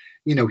permanent.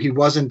 You know,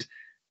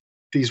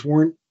 these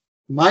weren't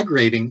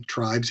migrating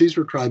tribes, these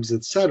were tribes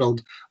that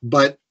settled,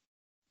 but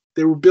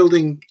they were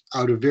building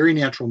out of very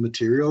natural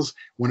materials.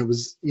 When it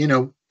was, you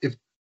know,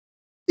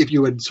 if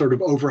you had sort of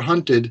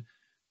overhunted,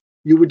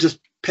 you would just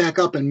pack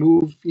up and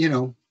move, you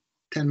know,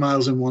 10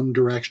 miles in one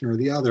direction or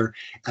the other.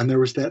 And there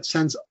was that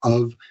sense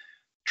of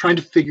trying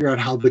to figure out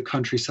how the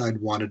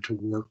countryside wanted to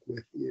work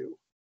with you,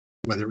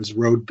 whether it was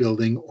road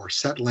building or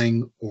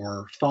settling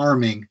or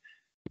farming,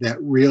 that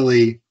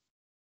really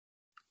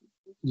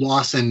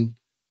Lawson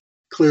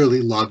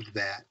clearly loved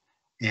that.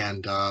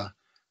 And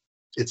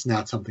it's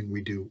not something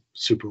we do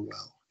super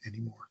well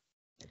anymore.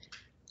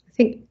 I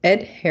think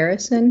Ed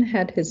Harrison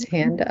had his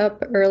hand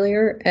up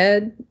earlier.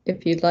 Ed,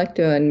 if you'd like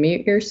to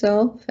unmute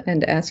yourself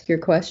and ask your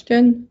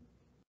question.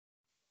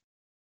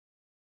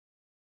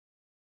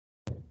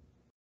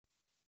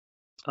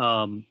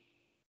 No,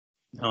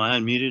 I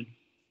unmuted.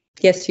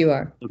 Yes, you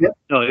are. Okay.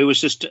 No, it was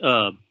just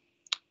Mr.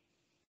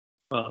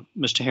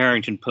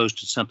 Harrington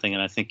posted something,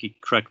 and I think he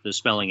corrected the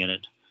spelling in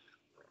it.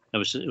 It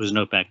was a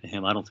note back to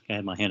him. I don't think I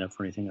had my hand up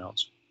for anything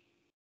else.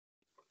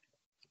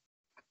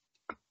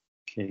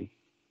 Okay.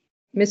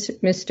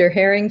 Mr.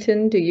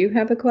 Harrington, do you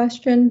have a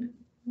question?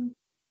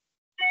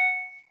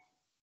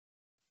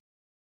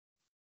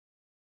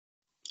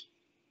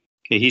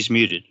 Okay, he's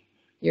muted.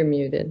 You're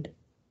muted.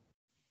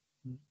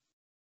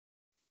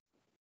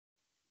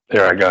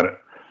 There, I got it.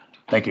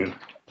 Thank you.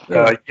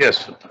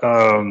 Yes,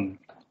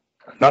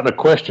 not a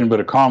question, but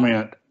a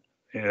comment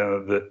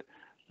that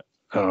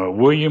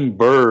William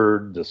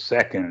Byrd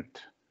II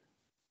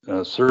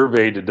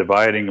surveyed the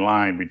dividing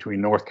line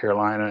between North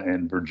Carolina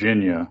and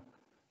Virginia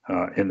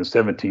in the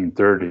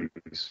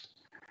 1730s.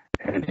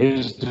 And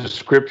his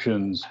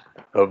descriptions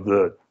of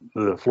the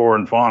flora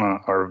and fauna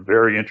are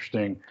very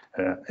interesting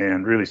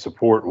and really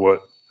support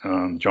what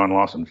John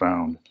Lawson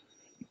found.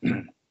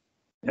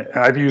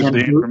 I've used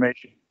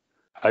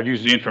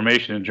the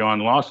information in John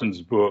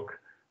Lawson's book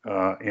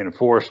in a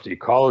forest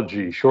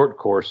ecology short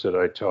course that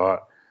I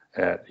taught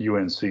at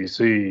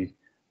UNCC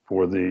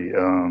for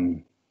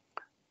the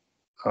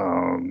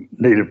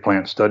native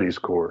plant studies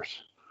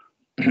course.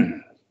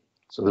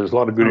 So there's a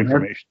lot of good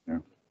information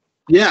there.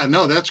 Yeah,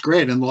 no, that's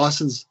great. And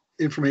Lawson's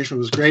information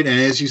was great. And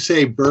as you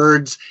say,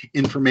 Byrd's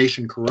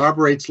information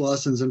corroborates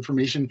Lawson's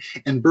information.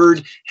 And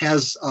Byrd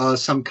has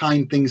some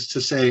kind things to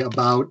say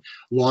about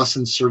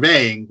Lawson's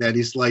surveying, that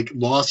he's like,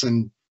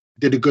 Lawson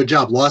did a good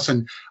job.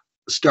 Lawson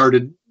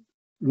started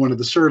one of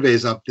the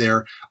surveys up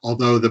there,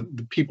 although the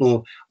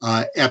people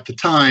at the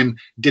time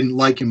didn't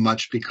like him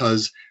much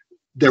because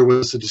there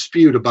was a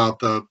dispute about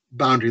the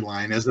boundary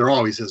line, as there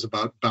always is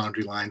about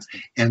boundary lines.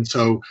 And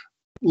so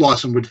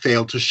Lawson would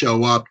fail to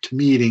show up to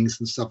meetings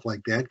and stuff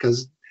like that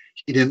because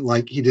he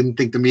didn't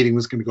think the meeting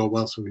was going to go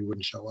well, so he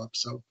wouldn't show up.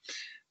 So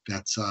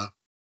that's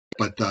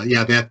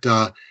yeah,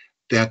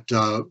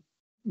 that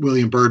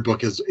William Byrd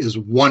book is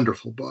a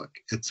wonderful book.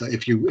 It's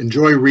if you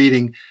enjoy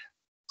reading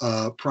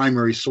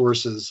primary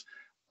sources,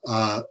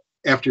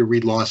 after you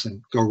read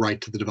Lawson, go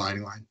right to the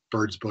dividing line.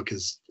 Byrd's book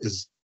is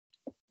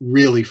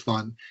really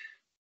fun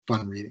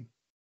reading.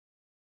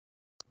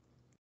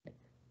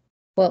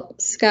 Well,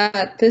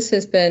 Scott, this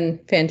has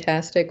been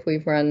fantastic.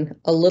 We've run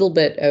a little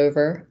bit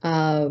over.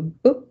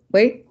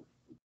 Wait.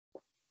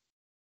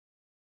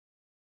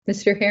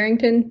 Mr.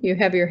 Harrington, you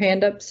have your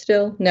hand up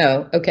still?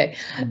 No, okay.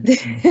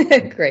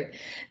 Great.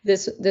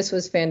 This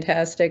was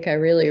fantastic. I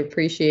really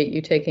appreciate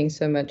you taking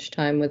so much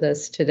time with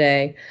us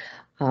today.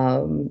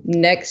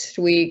 Next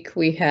week,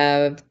 we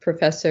have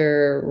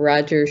Professor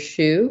Roger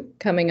Shue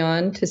coming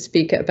on to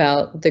speak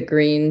about the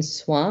green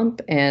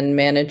swamp and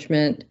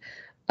management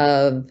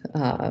of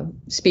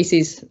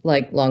species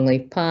like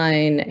longleaf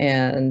pine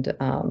and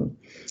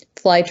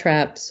fly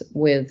traps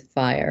with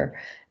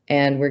fire.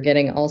 And we're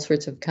getting all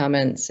sorts of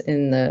comments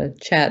in the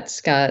chat.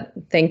 Scott,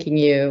 thanking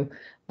you.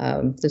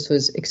 This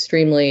was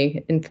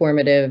extremely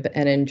informative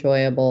and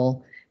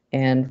enjoyable,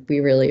 and we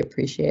really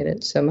appreciate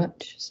it so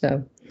much.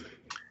 So,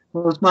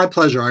 well, it's my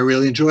pleasure. I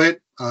really enjoy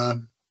it.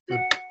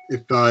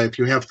 If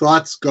you have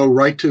thoughts, go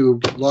right to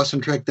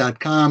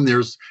lawsontrek.com.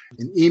 There's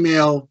an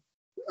email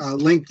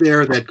link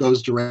there that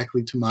goes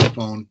directly to my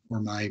phone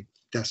or my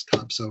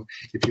desktop. So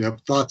if you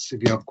have thoughts,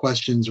 if you have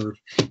questions, or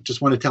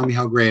just want to tell me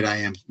how great I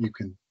am, you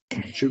can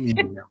shoot me an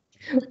email.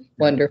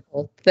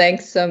 Wonderful.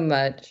 Thanks so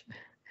much.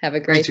 Have a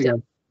great day.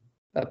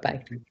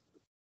 Bye-bye.